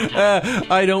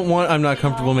 I'm not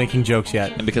comfortable making jokes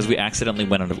yet. And because we accidentally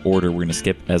went out of order, we're going to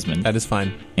skip Esmond. That is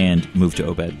fine. And move to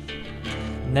Obed.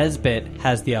 Nesbit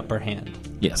has the upper hand.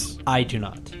 Yes. I do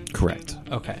not. Correct.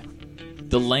 Okay.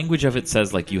 The language of it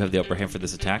says, like, you have the upper hand for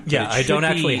this attack. Yeah, I don't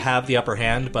actually have the upper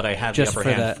hand, but I have the upper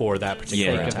hand for that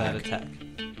particular attack.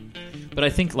 But I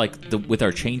think, like, with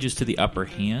our changes to the upper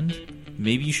hand,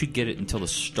 maybe you should get it until the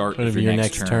start of your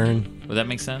next turn. Would that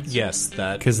make sense? Yes,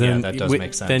 that that does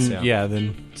make sense.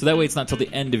 Then so that way it's not till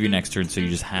the end of your next turn, so you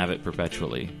just have it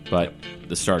perpetually. But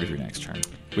the start of your next turn.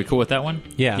 We cool with that one?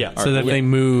 Yeah. So that they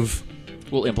move.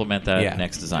 We'll implement that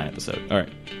next design episode. All right.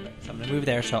 So I'm going to move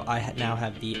there, so I now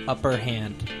have the upper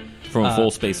hand. From a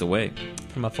full space away.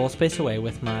 From a full space away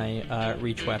with my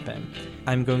reach weapon.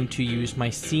 I'm going to use my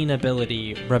scene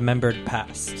ability, Remembered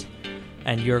Past.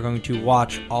 And you're going to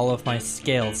watch all of my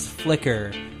scales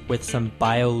flicker with some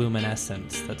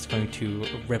bioluminescence that's going to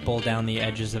ripple down the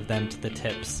edges of them to the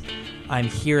tips. I'm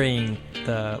hearing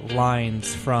the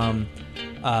lines from...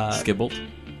 Skibbolt?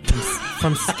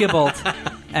 From Skibbolt.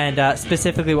 And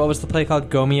specifically, what was the play called?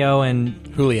 Gomeo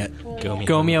and... Juliet.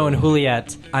 Gomeo and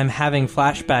Juliet. I'm having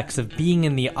flashbacks of being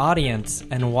in the audience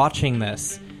and watching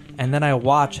this. And then I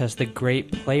watch as the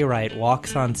great playwright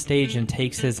walks on stage and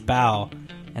takes his bow.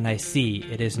 And I see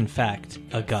it is, in fact,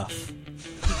 a guff.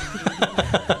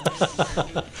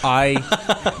 I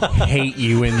hate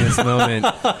you in this moment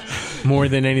more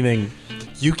than anything.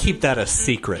 You keep that a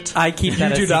secret. I keep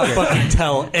that a secret. You do not fucking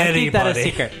tell anybody. I keep that a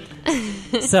secret.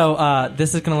 So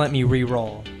this is going to let me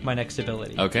re-roll my next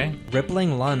ability. Okay.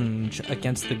 Rippling Lunge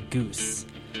against the goose.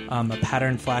 A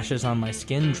pattern flashes on my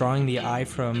skin, drawing the eye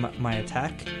from my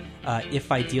attack.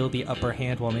 If I deal the upper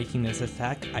hand while making this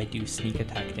attack, I do sneak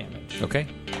attack damage. Okay.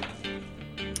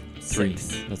 3.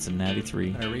 6. That's a natty 3.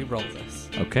 I'm going to re-roll this.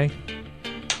 Okay.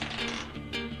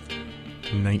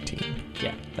 19.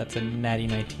 Yeah, that's a natty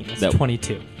 19. That's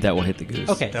 22. That will hit the goose.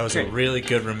 Okay, that was a really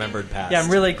good remembered pass. Yeah,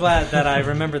 I'm really glad that I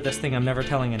remembered this thing. I'm never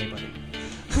telling anybody.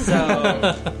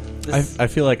 So, I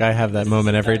feel like I have that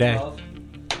moment every day.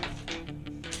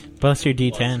 Plus your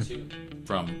D10.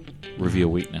 From Reveal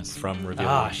Weakness. From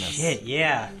Reveal Weakness. Shit,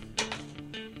 yeah.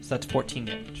 So that's 14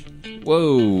 damage.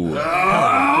 Whoa.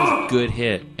 That was a good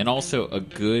hit. And also a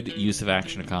good use of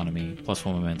action economy. +1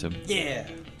 momentum. Yeah.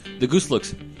 The goose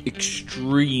looks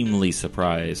extremely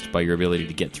surprised by your ability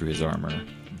to get through his armor,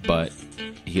 but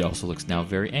he also looks now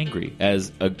very angry,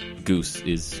 as a goose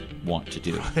is wont to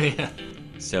do. Yeah.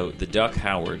 So the duck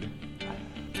Howard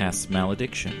casts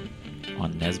Malediction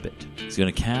on Nesbit. He's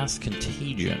going to cast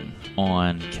Contagion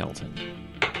on Kelton.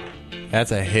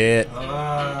 That's a hit.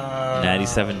 Natty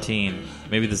 17.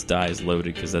 Maybe this die is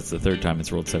loaded because that's the third time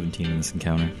it's rolled 17 in this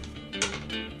encounter.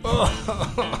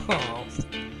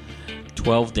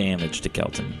 12 damage to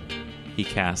Kelton. He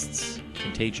casts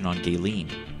Contagion on Galen.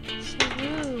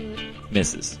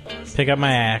 Misses. Pick up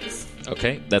my axe.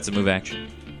 Okay, that's a move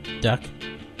action. Duck.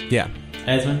 Yeah.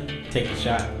 Esmond, take a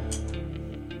shot.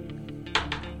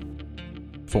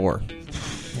 4.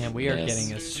 Man, we are Yes.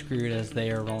 getting as screwed as they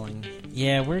are rolling.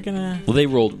 Yeah, we're gonna... Well, they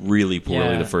rolled really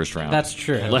poorly Yeah, the first round. that's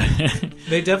true.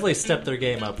 They definitely stepped their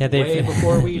game up Yeah, they- way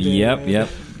before we did. Yep.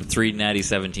 3 natty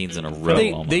 17s in a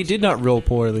row almost. They did not roll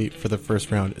poorly for the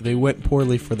first round. They went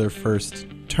poorly for their first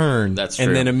turn. That's true.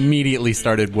 And then immediately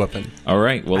started whooping. All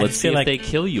right, well, I let's just see feel if like they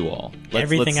kill you all.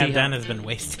 Everything let's see I've how- done has been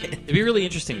wasted. It'd be really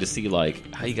interesting to see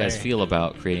like how you guys feel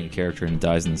about creating a character and it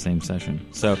dies in the same session.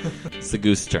 So it's the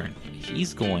goose turn.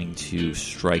 He's going to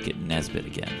strike at Nesbit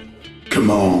again. Come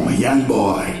on, young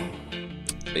boy.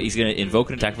 He's going to invoke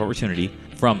an attack of opportunity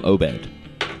from Obed.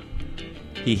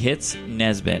 He hits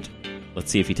Nesbit. Let's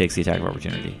see if he takes the attack of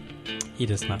opportunity. He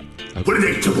does not.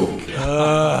 Predictable.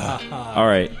 All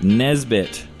right,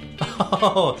 Nesbit.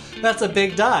 Oh, that's a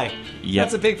big die. Yep.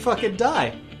 That's a big fucking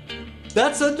die.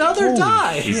 That's another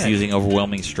die. He's using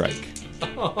Overwhelming Strike.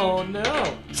 Oh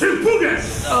no.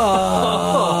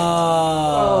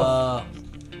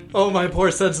 Oh, my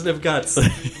poor sensitive guts.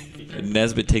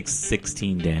 Nesbitt takes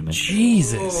 16 damage.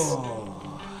 Jesus.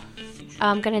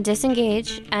 I'm going to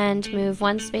disengage and move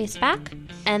one space back.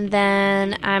 And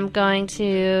then I'm going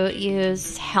to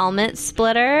use Helmet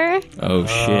Splitter. Oh,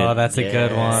 shit. Oh, that's a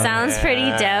good one. Sounds pretty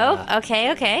dope.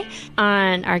 Okay.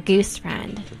 On our goose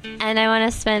friend. And I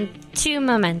want to spend 2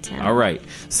 momentum. All right.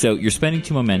 So you're spending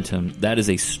 2 momentum. That is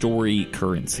a story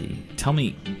currency. Tell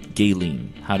me,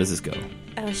 Galen, how does this go?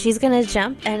 Oh, she's going to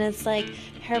jump, and it's like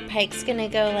her pike's going to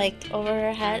go like over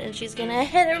her head, and she's going to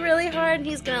hit it really hard, and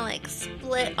he's going to like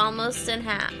split almost in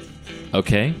half.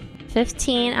 Okay.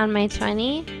 15 on my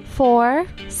 20. 4,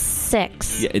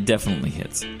 6. Yeah, it definitely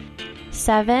hits.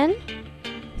 7,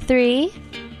 3,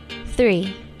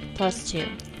 3, plus 2.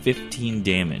 15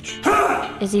 damage.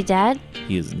 Is he dead?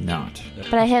 He is not.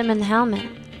 But I hit him in the helmet.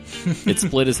 It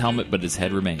split his helmet, but his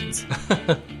head remains.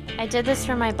 I did this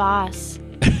for my boss.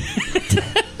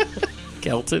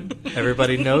 Kelton?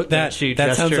 Everybody note that she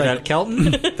that sounds gestured like- at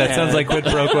Kelton. That sounds like quid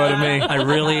pro quo to me. I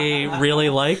really, really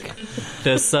like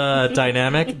this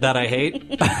dynamic that I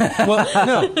hate. Well,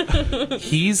 no.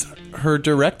 He's her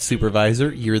direct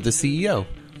supervisor. You're the CEO.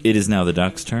 It is now the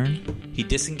duck's turn. He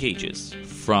disengages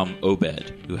from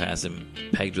Obed, who has him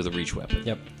pegged with a reach weapon.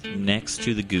 Yep. Next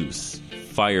to the goose,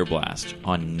 Fire Blast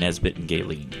on Nesbitt and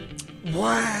Galen.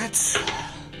 What?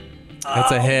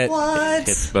 That's a hit. What?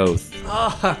 Hits both.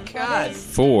 Oh, God.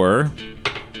 For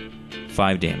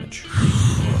 5 damage.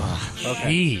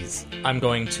 Okay. Jeez. I'm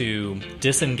going to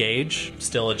disengage,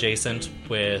 still adjacent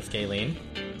with Galen.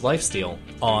 Lifesteal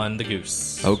on the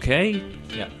goose. Okay.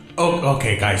 Yeah. Oh,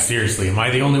 okay, guys, seriously, am I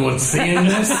the only one seeing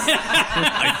this?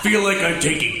 I feel like I'm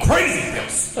taking crazy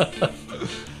pills.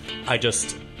 I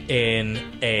just,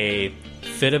 in a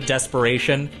fit of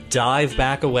desperation, dive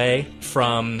back away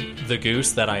from the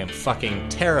goose that I am fucking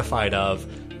terrified of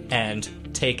and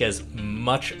take as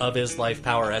much of his life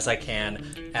power as I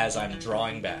can as I'm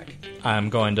drawing back. I'm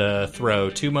going to throw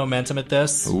 2 momentum at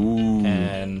this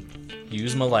and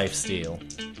use my lifesteal.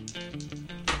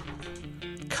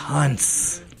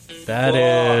 Cunts. That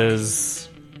is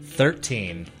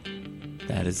 13.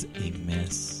 That is a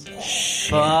miss.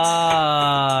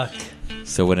 Fuck.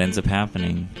 So what ends up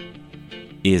happening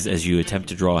is as you attempt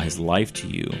to draw his life to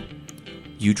you,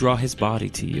 you draw his body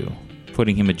to you,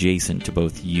 putting him adjacent to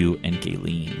both you and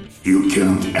Galen. You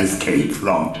can't escape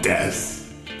from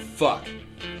death. Fuck.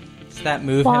 Does that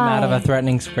move him out of a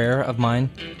threatening square of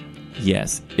mine?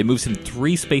 Yes, it moves him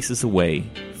 3 spaces away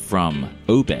from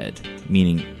Obed,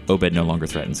 meaning Obed no longer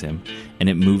threatens him, and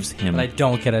it moves him... But I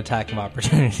don't get attack of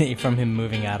opportunity from him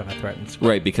moving out of a threatened square.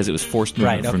 Right, because it was forced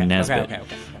movement from Nesbitt. Okay.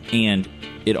 And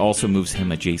it also moves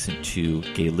him adjacent to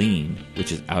Galen,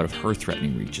 which is out of her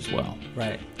threatening reach as well.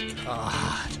 Right.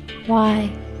 God.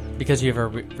 Why? Because you have a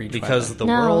reach Because the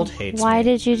No. world hates Why me.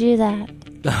 did you do that?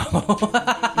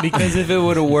 Because if it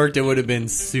would have worked, it would have been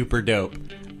super dope.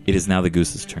 It is now the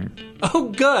goose's turn. Oh,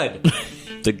 good.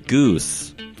 The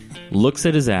goose looks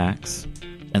at his axe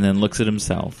and then looks at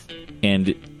himself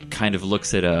and kind of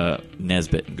looks at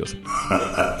Nesbitt and goes,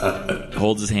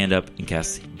 holds his hand up and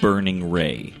casts Burning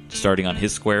Ray, starting on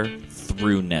his square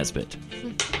through Nesbitt.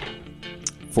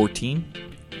 14.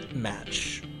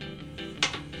 Match.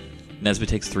 Nesbitt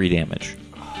takes 3 damage.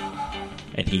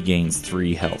 And he gains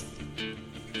 3 health.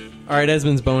 All right,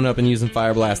 Esmond's bone up and using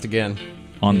Fire Blast again.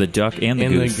 On the duck and the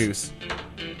goose. The goose.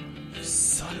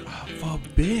 Son of a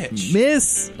bitch.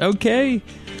 Miss! Okay.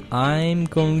 I'm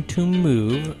going to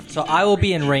move. So I will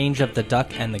be in range of the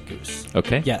duck and the goose.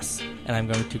 Okay. Yes. And I'm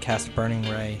going to cast Burning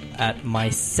Ray at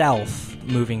myself,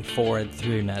 moving forward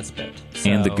through Nesbitt.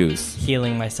 And the So, goose.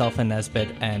 Healing myself and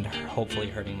Nesbitt and hopefully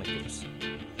hurting the goose.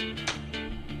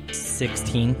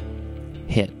 16.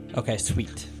 Hit. Okay,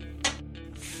 sweet.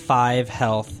 5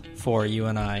 health for you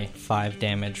and I, 5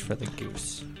 damage for the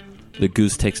goose. The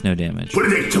goose takes no damage.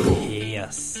 Predictable.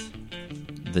 Yes.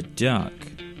 The duck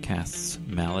casts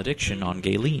Malediction on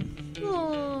Galen.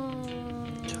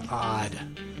 God.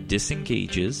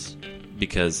 Disengages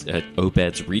because at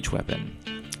Obed's reach weapon,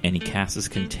 and he casts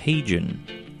Contagion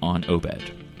on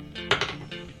Obed.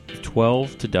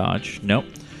 12 to dodge. Nope.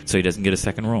 So he doesn't get a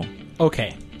second roll.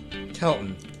 Okay.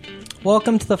 Kelton.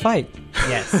 Welcome to the fight.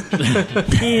 Yes.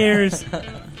 Here's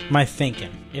my thinking.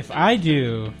 If I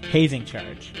do hazing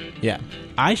charge, Yeah.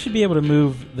 I should be able to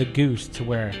move the goose to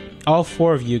where all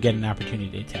 4 of you get an opportunity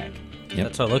to attack. Yep.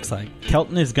 That's what it looks like.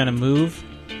 Kelton is going to move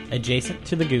adjacent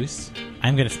to the goose.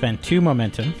 I'm going to spend 2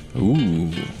 momentum.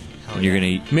 Ooh. And you're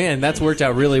going to... Man, that's worked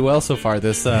out really well so far,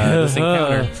 this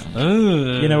encounter.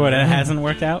 You know what hasn't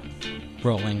worked out?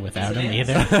 Rolling without him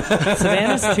either.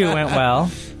 Savannah's 2 went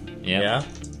well. Yeah.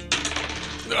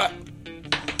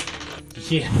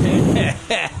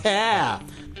 Yeah.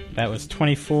 That was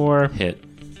 24. Hit.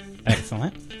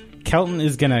 Excellent. Kelton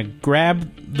is going to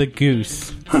grab the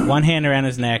goose, one hand around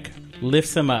his neck,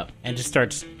 lifts him up, and just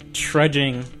starts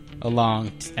trudging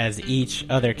along as each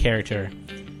other character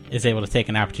is able to take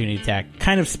an opportunity attack,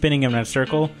 kind of spinning him in a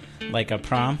circle like a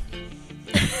prom.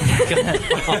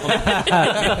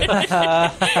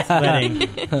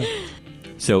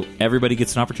 So everybody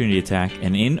gets an opportunity attack,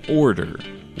 and in order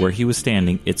where he was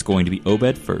standing, it's going to be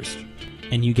Obed first.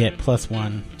 And you get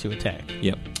 +1 to attack.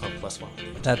 Yep. Oh,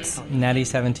 +1. That's natty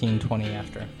 17, 20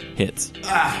 after. Hits.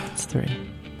 It's 3.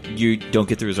 You don't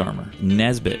get through his armor.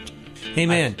 Nesbit. Hey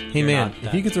man,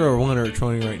 if you could throw a 1 or a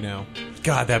 20 right now,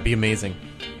 God, that'd be amazing.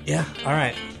 Yeah, all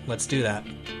right, let's do that.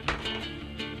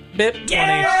 Bip 20.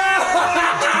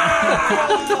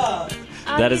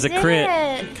 That is a crit.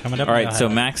 Coming up. All right, so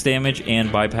max damage and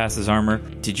bypasses armor.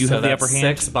 Did you have the upper hand?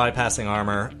 6 bypassing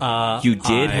armor. You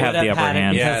did have the upper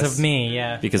hand because of me,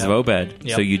 yeah. Because of Obed.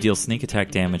 Yep. So you deal sneak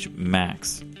attack damage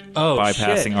max. Oh,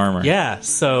 bypassing shit. armor. Yeah,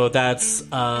 so that's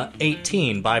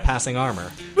 18 bypassing armor.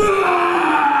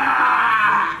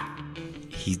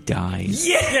 He dies.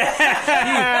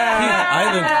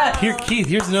 Keith,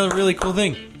 here's another really cool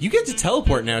thing. You get to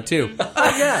teleport now, too.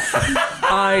 Yeah,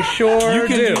 I sure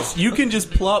do. You can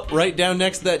just plop right down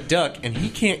next to that duck, and he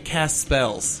can't cast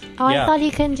spells. Oh, I thought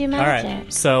he couldn't do magic. All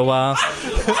right, so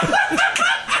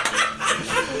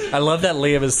I love that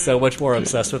Liam is so much more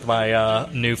obsessed with my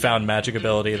newfound magic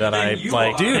ability that I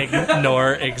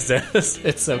ignore exists.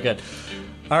 It's so good.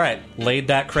 All right, laid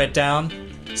that crit down,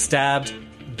 stabbed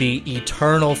the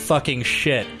eternal fucking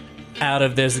shit out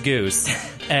of this goose,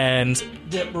 and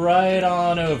dip right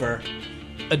on over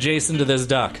adjacent to this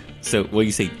duck. So, well,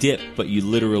 you say dip, but you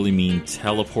literally mean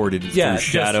teleported through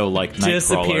shadow like Nightcrawler.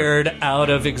 Disappeared out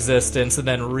of existence and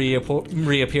then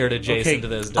reappeared adjacent to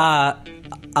this duck.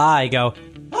 I go...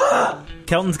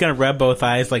 Kelton's gonna rub both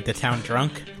eyes like the town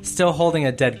drunk. Still holding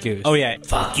a dead goose. Oh, yeah.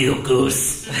 Fuck you,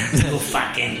 goose. You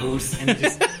fucking goose. And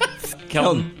just...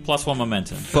 Kelton, +1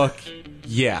 momentum. Fuck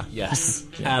yeah. Yes.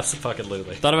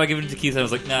 Absolutely. Thought about giving it to Keith, and I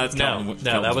was like, nah, that's Kelton. No,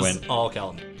 Kelton's that was win. all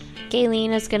Kelton.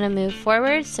 Galen is going to move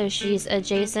forward, so she's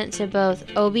adjacent to both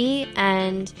Obi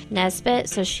and Nesbit,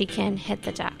 so she can hit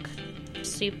the duck.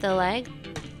 Sweep the leg.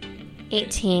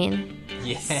 18.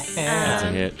 Yeah. That's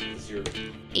a hit.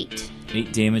 8.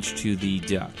 8 damage to the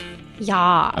duck.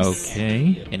 Yas.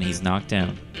 Okay. And he's knocked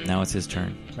down. Now it's his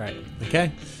turn. Right. Okay.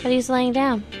 But he's laying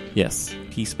down. Yes.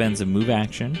 He spends a move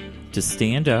action to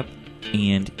stand up,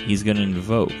 and he's going to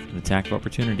invoke an attack of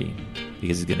opportunity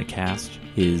because he's going to cast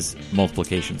his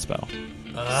multiplication spell.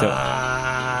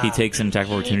 So he takes an attack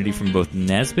of opportunity from both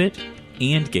Nesbit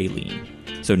and Galen.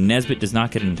 So Nesbit does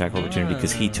not get an attack of opportunity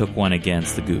because he took one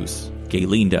against the goose.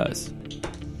 Galen does.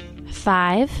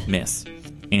 5. Miss.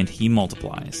 And he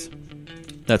multiplies.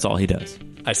 That's all he does.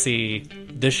 I see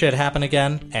this shit happen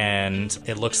again, and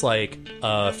it looks like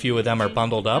a few of them are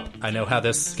bundled up. I know how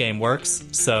this game works,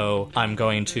 so I'm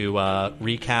going to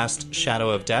recast Shadow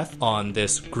of Death on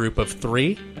this group of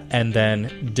 3, and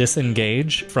then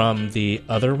disengage from the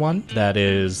other one that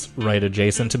is right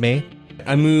adjacent to me.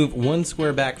 I move 1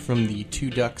 square back from the 2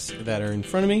 ducks that are in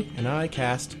front of me, and I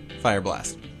cast Fire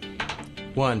Blast.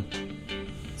 1.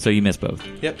 So you miss both?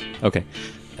 Yep. Okay.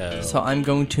 So I'm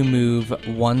going to move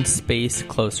 1 space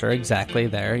closer, exactly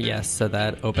there, yes, so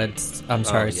that so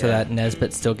that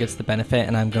Nesbit still gets the benefit,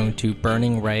 and I'm going to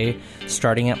Burning Ray,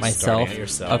 starting at myself,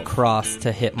 across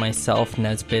to hit myself,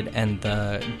 Nesbit, and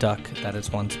the duck that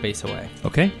is 1 space away.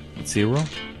 Okay. Let's see a roll.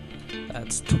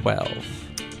 That's 12.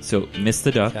 So miss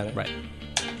the duck. Right.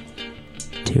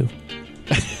 2.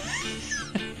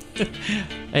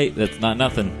 Hey, that's not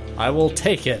nothing. I will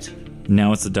take it.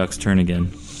 Now it's the duck's turn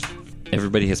again.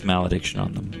 Everybody has malediction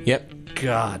on them. Yep.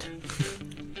 God.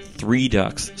 3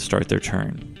 ducks start their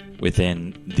turn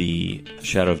within the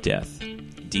Shadow of Death.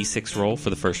 D6 roll for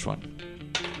the first one.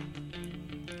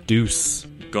 Deuce.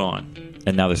 Gone.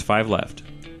 And now there's 5 left.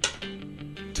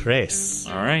 Trace.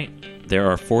 All right.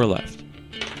 There are 4 left.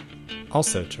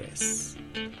 Also trace.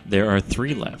 There are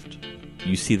 3 left.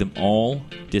 You see them all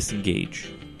disengage.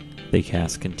 They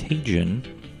cast Contagion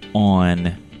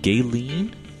on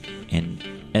Galen and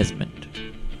Esmond.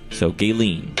 So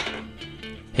Galen,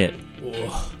 hit.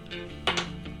 Whoa.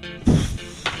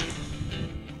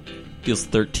 Deals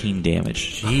 13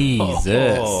 damage.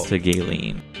 Jesus. To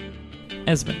Galen.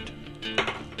 Esmond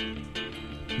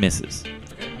misses.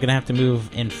 going to have to move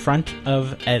in front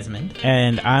of Esmond.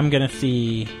 And I'm going to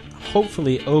see,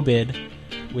 hopefully, Obid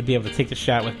would be able to take the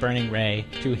shot with Burning Ray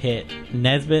to hit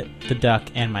Nesbit, the duck,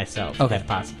 and myself, if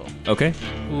possible. Okay.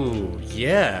 Ooh,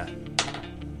 yeah.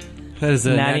 That is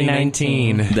a natty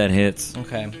 19. That hits.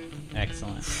 Okay.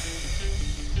 Excellent.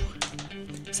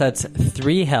 So that's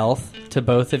 3 health to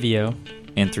both of you.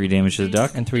 And 3 damage to the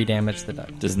duck. And 3 damage to the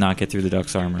duck. Does not get through the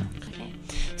duck's armor.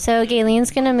 So Galen's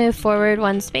going to move forward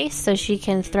 1 space so she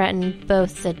can threaten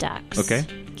both the ducks. Okay.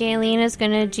 Galen is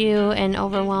going to do an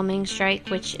overwhelming strike,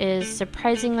 which is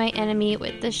surprising my enemy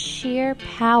with the sheer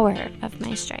power of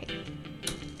my strike.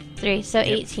 3, so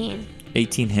 18.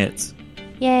 18 hits.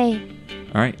 Yay.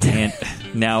 All right, and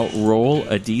now roll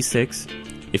a d6.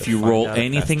 If you roll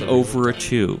anything over a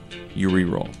 2, you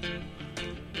re-roll.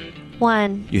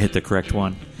 1. You hit the correct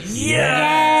one. Yes!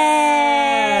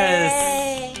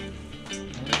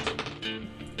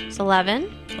 It's 11.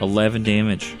 11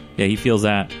 damage. Yeah, he feels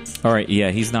that. All right,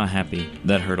 yeah, he's not happy.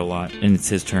 That hurt a lot, and it's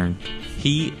his turn.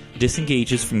 He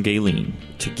disengages from Galen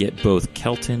to get both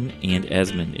Kelton and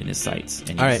Esmond in his sights,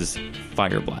 and uses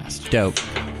Fire Blast. Dope.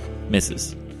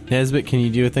 Misses. Nesbit, can you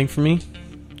do a thing for me?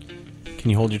 Can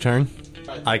you hold your turn?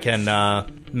 I can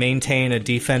maintain a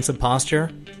defensive posture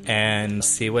and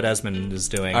see what Esmond is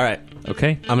doing. All right.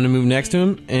 Okay. I'm going to move next to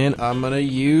him, and I'm going to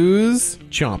use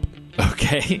Chomp.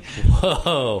 Okay.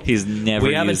 Whoa. He's never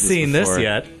We haven't used seen this before.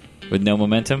 yet. With no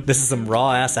momentum? This is some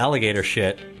raw-ass alligator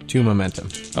shit. 2 momentum.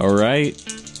 All right.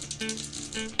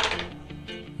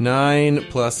 9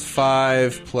 plus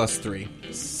 5 plus 3.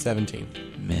 17.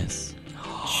 Miss.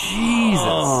 Jesus.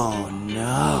 Oh,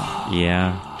 no.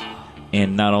 Yeah.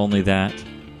 And not only that,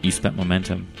 you spent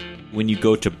momentum. When you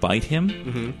go to bite him,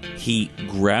 he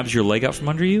grabs your leg out from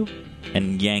under you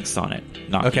and yanks on it,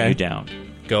 knocking you down.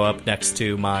 Go up next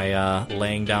to my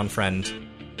laying down friend.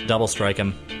 Double strike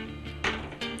him.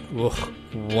 Oof.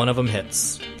 One of them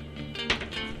hits.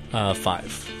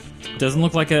 5. Doesn't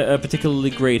look like a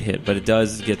particularly great hit, but it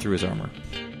does get through his armor.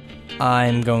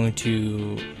 I'm going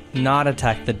to not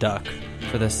attack the duck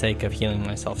for the sake of healing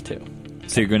myself too.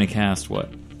 So you're going to cast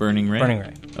what? Burning Ray? Burning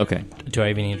Ray. Okay. Do I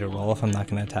even need to roll if I'm not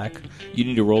going to attack? You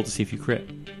need to roll to see if you crit.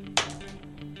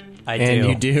 I do. And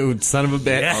you do, son of a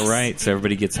bitch. All right, so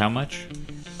everybody gets how much?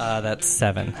 That's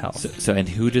 7 health. So and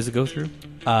who does it go through?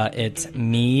 It's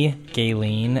me,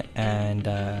 Galen, and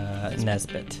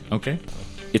Nesbit. Okay.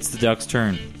 It's the duck's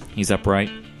turn. He's upright.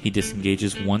 He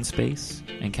disengages 1 space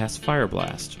and casts Fire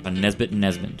Blast on Nesbit and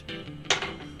Esmond.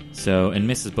 So, and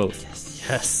misses both.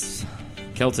 Yes.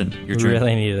 Kelton, your turn.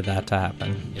 Really needed that to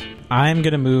happen. I'm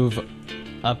going to move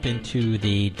up into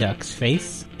the duck's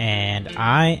face, and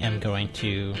I am going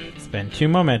to spend 2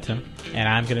 momentum, and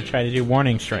I'm going to try to do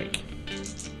Warning Strike.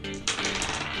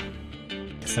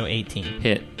 So 18.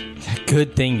 Hit.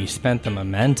 Good thing you spent the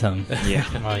momentum. Yeah.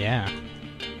 Well, yeah.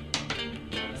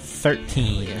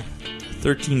 13.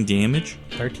 13 damage?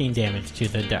 13 damage to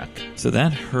the duck. So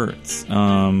that hurts.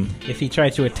 If he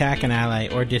tries to attack an ally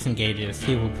or disengages,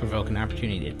 he will provoke an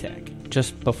opportunity attack.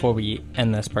 Just before we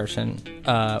end this person,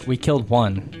 we killed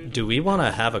 1. Do we want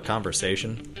to have a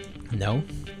conversation? No.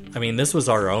 I mean, this was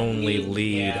our only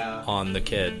lead on the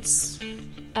kids.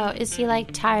 Oh, is he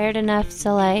like tired enough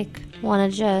to like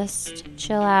want to just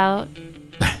chill out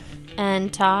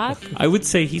and talk? I would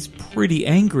say he's pretty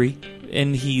angry,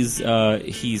 and he's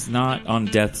not on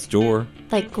death's door.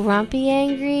 Like grumpy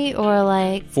angry or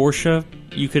like... Forsha,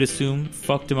 you could assume,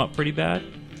 fucked him up pretty bad,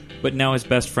 but now his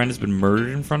best friend has been murdered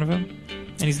in front of him,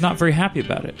 and he's not very happy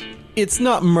about it. It's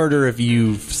not murder if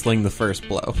you sling the first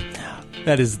blow.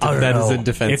 That is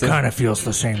indefensive. It kind of feels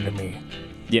the same to me.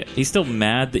 Yeah, he's still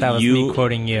mad that was you... me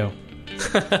quoting you.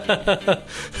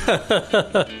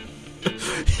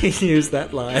 He used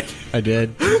that line. I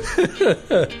did.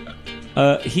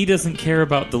 He doesn't care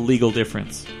about the legal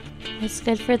difference. It's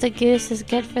good for the goose, it's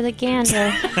good for the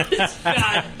gander.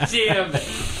 God damn it.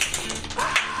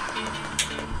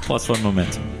 +1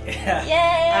 momentum.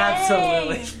 Yay!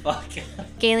 Absolutely. Fuck.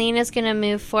 Galen is going to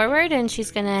move forward, and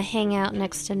she's going to hang out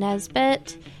next to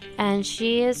Nesbit. And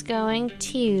she is going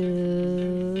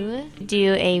to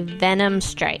do a venom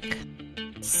strike.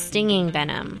 Stinging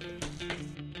venom.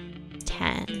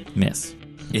 10. Miss.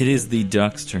 It is the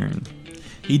duck's turn.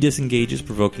 He disengages,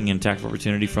 provoking an attack of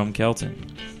opportunity from Kelton.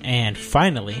 And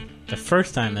finally, the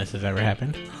first time this has ever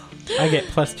happened, I get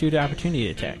 +2 to opportunity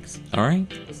attacks. All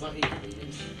right.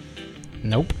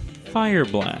 Nope. Fire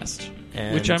Blast.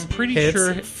 And which I'm pretty hits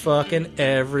sure... fucking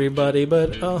everybody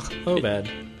but Obed.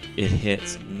 It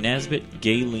hits Nesbit,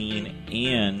 Galen,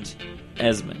 and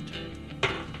Esmond.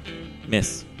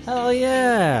 Miss. Hell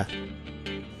yeah.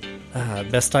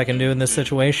 Best I can do in this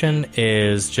situation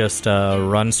is just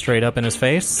run straight up in his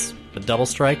face. A double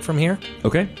strike from here.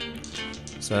 Okay.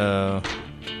 So,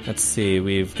 let's see.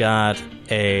 We've got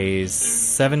a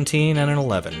 17 and an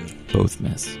 11. Both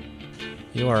miss.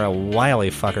 You are a wily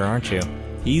fucker, aren't you?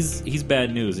 He's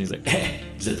bad news. He's like, hey,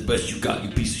 is that the best you got, you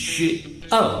piece of shit?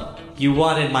 Oh, you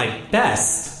wanted my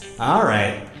best. All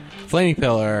right. Flaming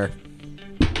Pillar.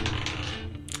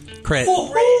 Crit.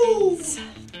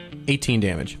 18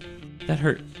 damage. That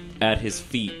hurt. At his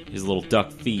feet, his little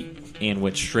duck feet, and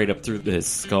went straight up through his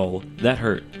skull. That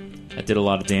hurt. That did a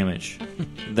lot of damage.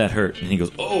 That hurt. And he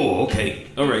goes, oh, okay.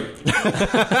 All right.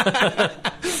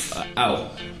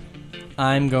 Ow.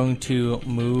 I'm going to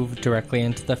move directly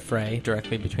into the fray,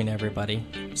 directly between everybody.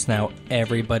 So now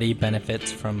everybody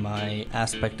benefits from my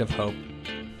aspect of hope.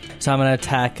 So I'm going to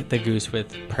attack the goose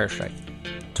with Prayer Strike.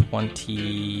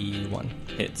 21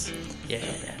 hits. Yeah.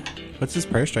 What's his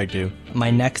Prayer Strike do? My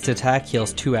next attack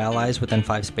heals 2 allies within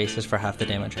 5 spaces for half the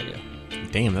damage I do.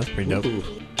 Damn, that's pretty dope.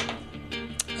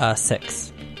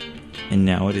 6. And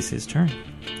now it is his turn.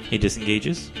 He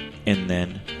disengages and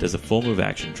then does a full move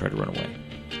action, try to run away.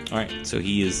 All right, so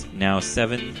he is now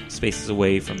 7 spaces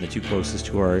away from the 2 closest,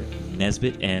 who are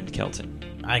Nesbit and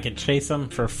Kelton. I could chase him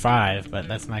for 5, but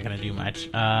that's not going to do much.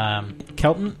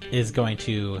 Kelton is going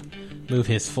to move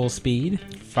his full speed,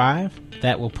 5.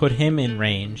 That will put him in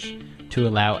range to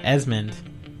allow Esmond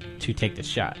to take the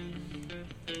shot.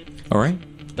 All right.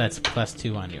 That's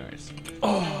 +2 on yours.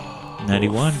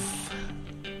 91.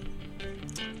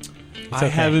 I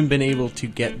haven't been able to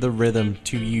get the rhythm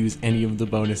to use any of the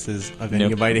bonuses of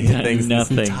anybody to hit things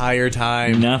this entire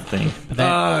time. Nothing.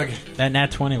 That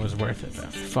nat 20 was worth it, though.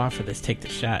 Far for this take the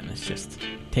shot, and it's just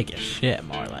take a shit,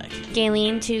 more like.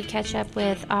 Galen, to catch up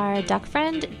with our duck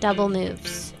friend, double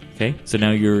moves. Okay, so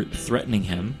now you're threatening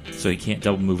him, so he can't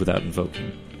double move without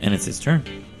invoking. And it's his turn.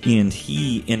 And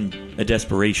he, in a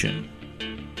desperation,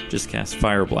 just casts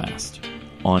Fire Blast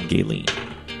on Galen.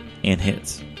 And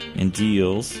hits. And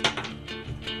deals...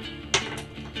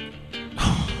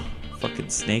 fucking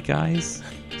snake eyes.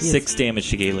 6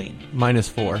 damage to Galen.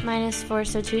 -4. -4,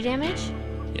 so 2 damage?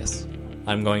 Yes.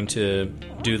 I'm going to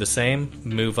do the same,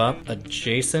 move up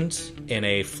adjacent in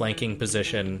a flanking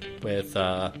position with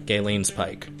Galen's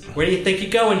pike. Where do you think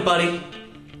you're going, buddy?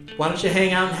 Why don't you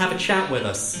hang out and have a chat with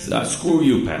us? Screw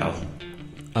you, pal.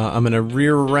 I'm going to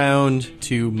rear around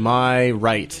to my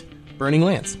right. Burning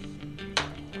Lance.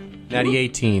 Natty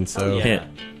 18, so hit.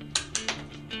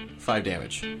 5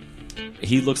 damage.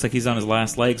 He looks like he's on his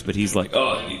last legs, but he's like,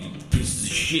 oh, you piece of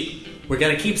shit. We're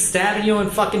gonna keep stabbing you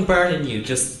and fucking burning you.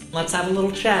 Just let's have a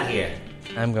little chat here.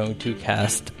 I'm going to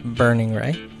cast Burning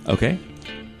Ray. Okay.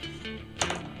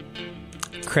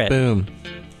 Crit. Boom.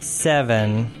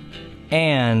 7.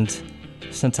 And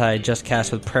since I just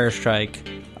cast with Prayer Strike,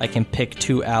 I can pick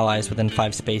 2 allies within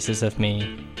 5 spaces of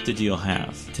me. To deal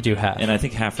half. To do half. And I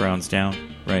think half rounds down,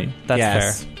 right?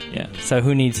 That's fair. Yeah. So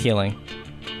who needs healing?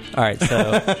 All right,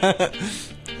 so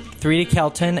 3 to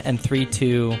Kelton and 3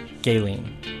 to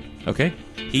Galen. Okay.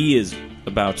 He is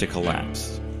about to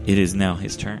collapse. It is now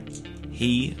his turn.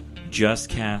 He just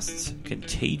casts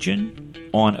Contagion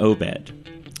on Obed,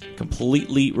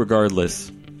 completely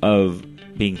regardless of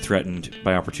being threatened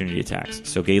by opportunity attacks.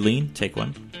 So Galen, take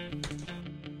 1.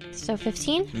 So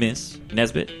 15? Miss.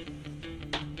 Nesbit.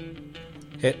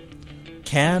 Hit.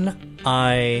 Can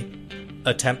I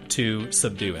attempt to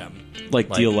subdue him? Like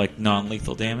deal like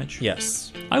non-lethal damage?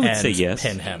 Yes. I would say yes.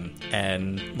 Pin him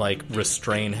and like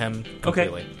restrain him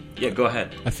completely. Okay. Yeah, go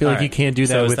ahead. I feel like you can't do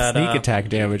that So is with that, sneak attack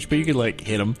damage, but you could like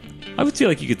hit him. I would feel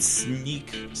like you could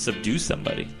sneak subdue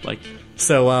somebody. Like,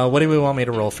 So what do we want me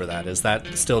to roll for that? Is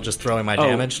that still just throwing my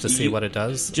damage to see what it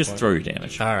does? Just throw your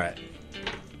damage. All right.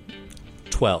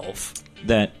 12.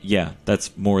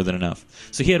 That's more than enough.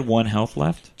 So he had 1 health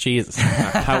left. Jesus.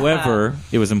 However,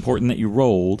 it was important that you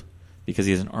rolled because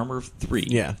he has an armor of 3.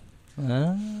 Yeah.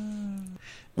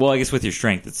 Well, I guess with your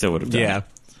strength, it still would have done. Yeah.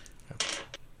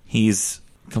 He's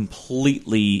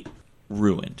completely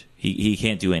ruined. He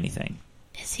can't do anything.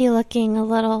 Is he looking a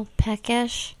little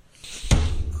peckish?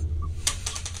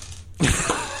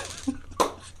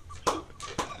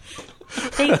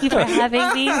 Thank you for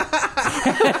having me.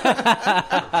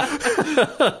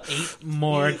 8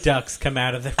 more ducks come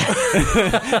out of the...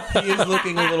 He is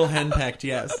looking a little henpecked,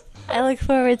 yes. I look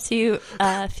forward to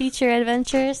future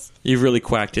adventures. You've really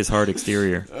quacked his hard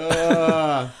exterior.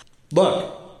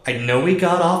 Look, I know we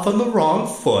got off on the wrong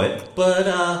foot, but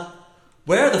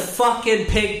where are the fucking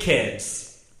pig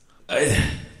kids?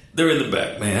 They're in the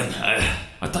back, man.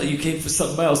 I thought you came for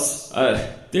something else.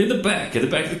 They're in the back of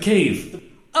the cave.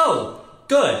 Oh,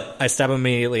 good. I stab him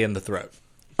immediately in the throat.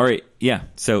 All right, yeah.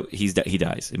 So he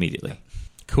dies immediately.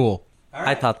 Cool.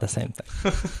 I thought the same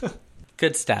thing.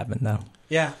 Good stabbing, though.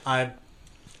 Yeah, I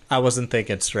wasn't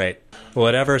thinking straight.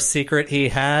 Whatever secret he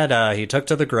had, he took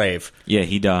to the grave. Yeah,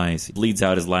 he dies. He bleeds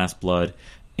out his last blood,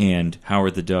 and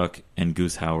Howard the Duck and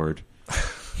Goose Howard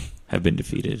have been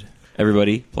defeated.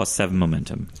 Everybody, +7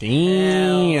 momentum.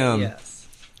 Damn. Yes.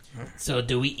 So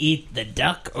do we eat the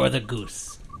duck or the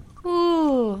goose?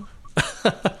 Ooh.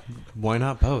 Why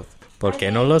not both? ¿Por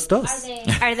qué no los dos?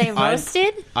 Are they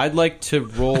roasted? I'd like to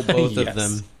roll both of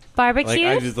them.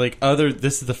 Barbecued?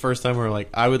 This is the first time where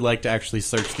I would like to actually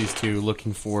search these two,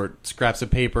 looking for scraps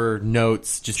of paper,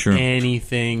 notes, just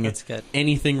anything. That's good.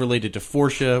 Anything related to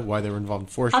Forsha, why they were involved in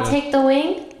Forsha. I'll take the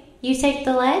wing. You take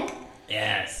the leg.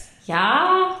 Yes.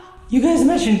 Yeah. You guys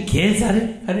mentioned kids. How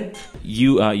did...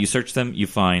 You search them. You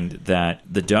find that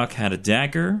the duck had a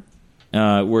dagger,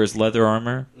 wears leather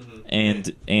armor,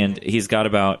 and he's got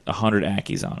about 100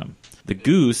 Ackies on him. The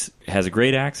goose has a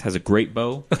great axe, has a great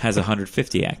bow, has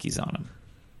 150 Ackies on him.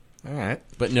 All right,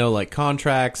 but no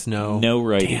contracts, no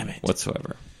writing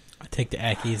whatsoever. I take the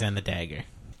Ackies and the dagger.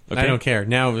 Okay. I don't care.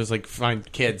 Now it was find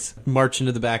kids, march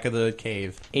into the back of the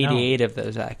cave. 88 of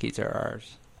those Ackies are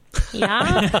ours.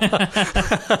 Yeah.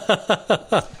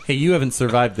 Hey, you haven't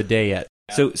survived the day yet.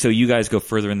 So you guys go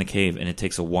further in the cave, and it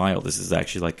takes a while. This is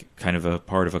actually kind of a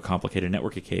part of a complicated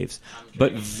network of caves.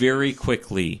 But very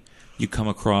quickly, you come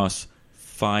across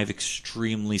 5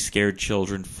 extremely scared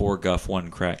children, 4 Guff,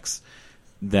 1 Krex,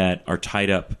 that are tied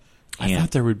up. I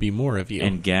thought there would be more of you.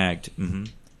 And gagged. Mm-hmm.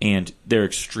 And they're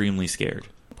extremely scared.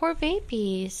 Poor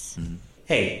babies. Mm-hmm.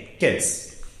 Hey,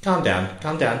 kids, calm down.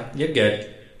 You're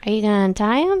good. Are you gonna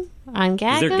untie them?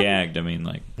 Ungag They're them? gagged.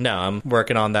 No, I'm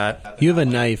working on that. You have a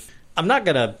knife. I'm not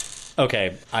gonna.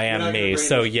 Okay, I am me.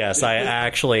 So yes, I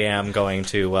actually am going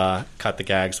to cut the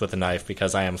gags with a knife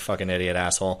because I am a fucking idiot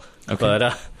asshole. Okay.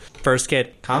 But first,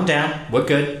 kid, calm down. We're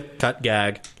good. Cut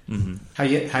gag. Mm-hmm. How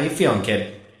you feeling,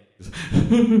 kid?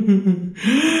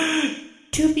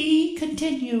 To be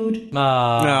continued.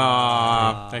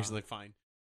 Actually, fine.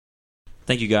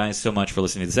 Thank you guys so much for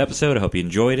listening to this episode. I hope you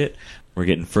enjoyed it. We're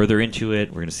getting further into it.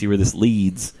 We're going to see where this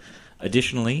leads.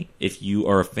 Additionally, if you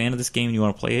are a fan of this game and you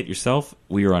want to play it yourself,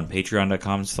 we are on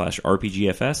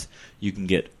patreon.com/RPGFS. You can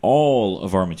get all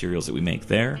of our materials that we make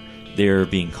there. They're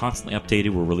being constantly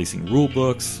updated. We're releasing rule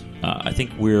books. I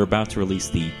think we're about to release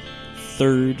the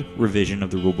 3rd revision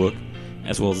of the rule book,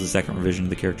 as well as the 2nd revision of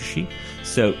the character sheet.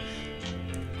 So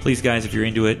please, guys, if you're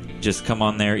into it, just come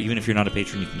on there. Even if you're not a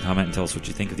patron, you can comment and tell us what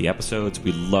you think of the episodes.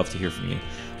 We'd love to hear from you.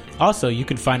 Also, you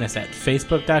can find us at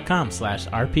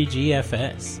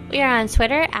facebook.com/RPGFS. We are on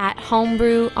Twitter at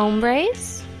Homebrew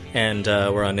Hombres. And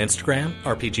we're on Instagram,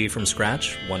 RPG from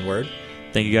Scratch, one word.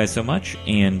 Thank you guys so much,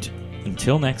 and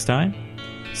until next time,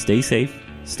 stay safe,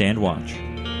 stand watch,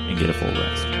 and get a full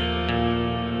rest.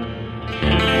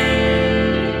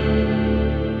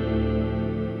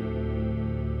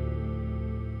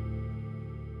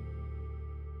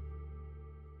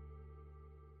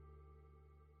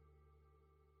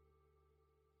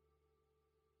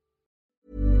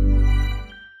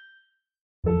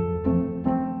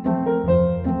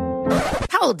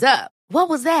 Hold up. What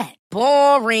was that?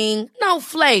 Boring. No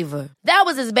flavor. That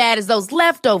was as bad as those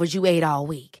leftovers you ate all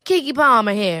week. Keke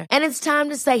Palmer here, and it's time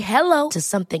to say hello to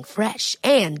something fresh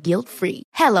and guilt-free.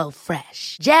 Hello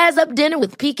Fresh. Jazz up dinner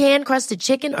with pecan-crusted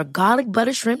chicken or garlic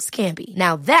butter shrimp scampi.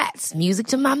 Now that's music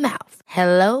to my mouth.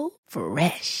 Hello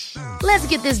Fresh. Let's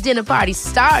get this dinner party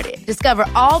started. Discover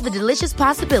all the delicious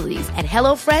possibilities at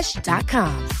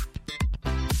HelloFresh.com.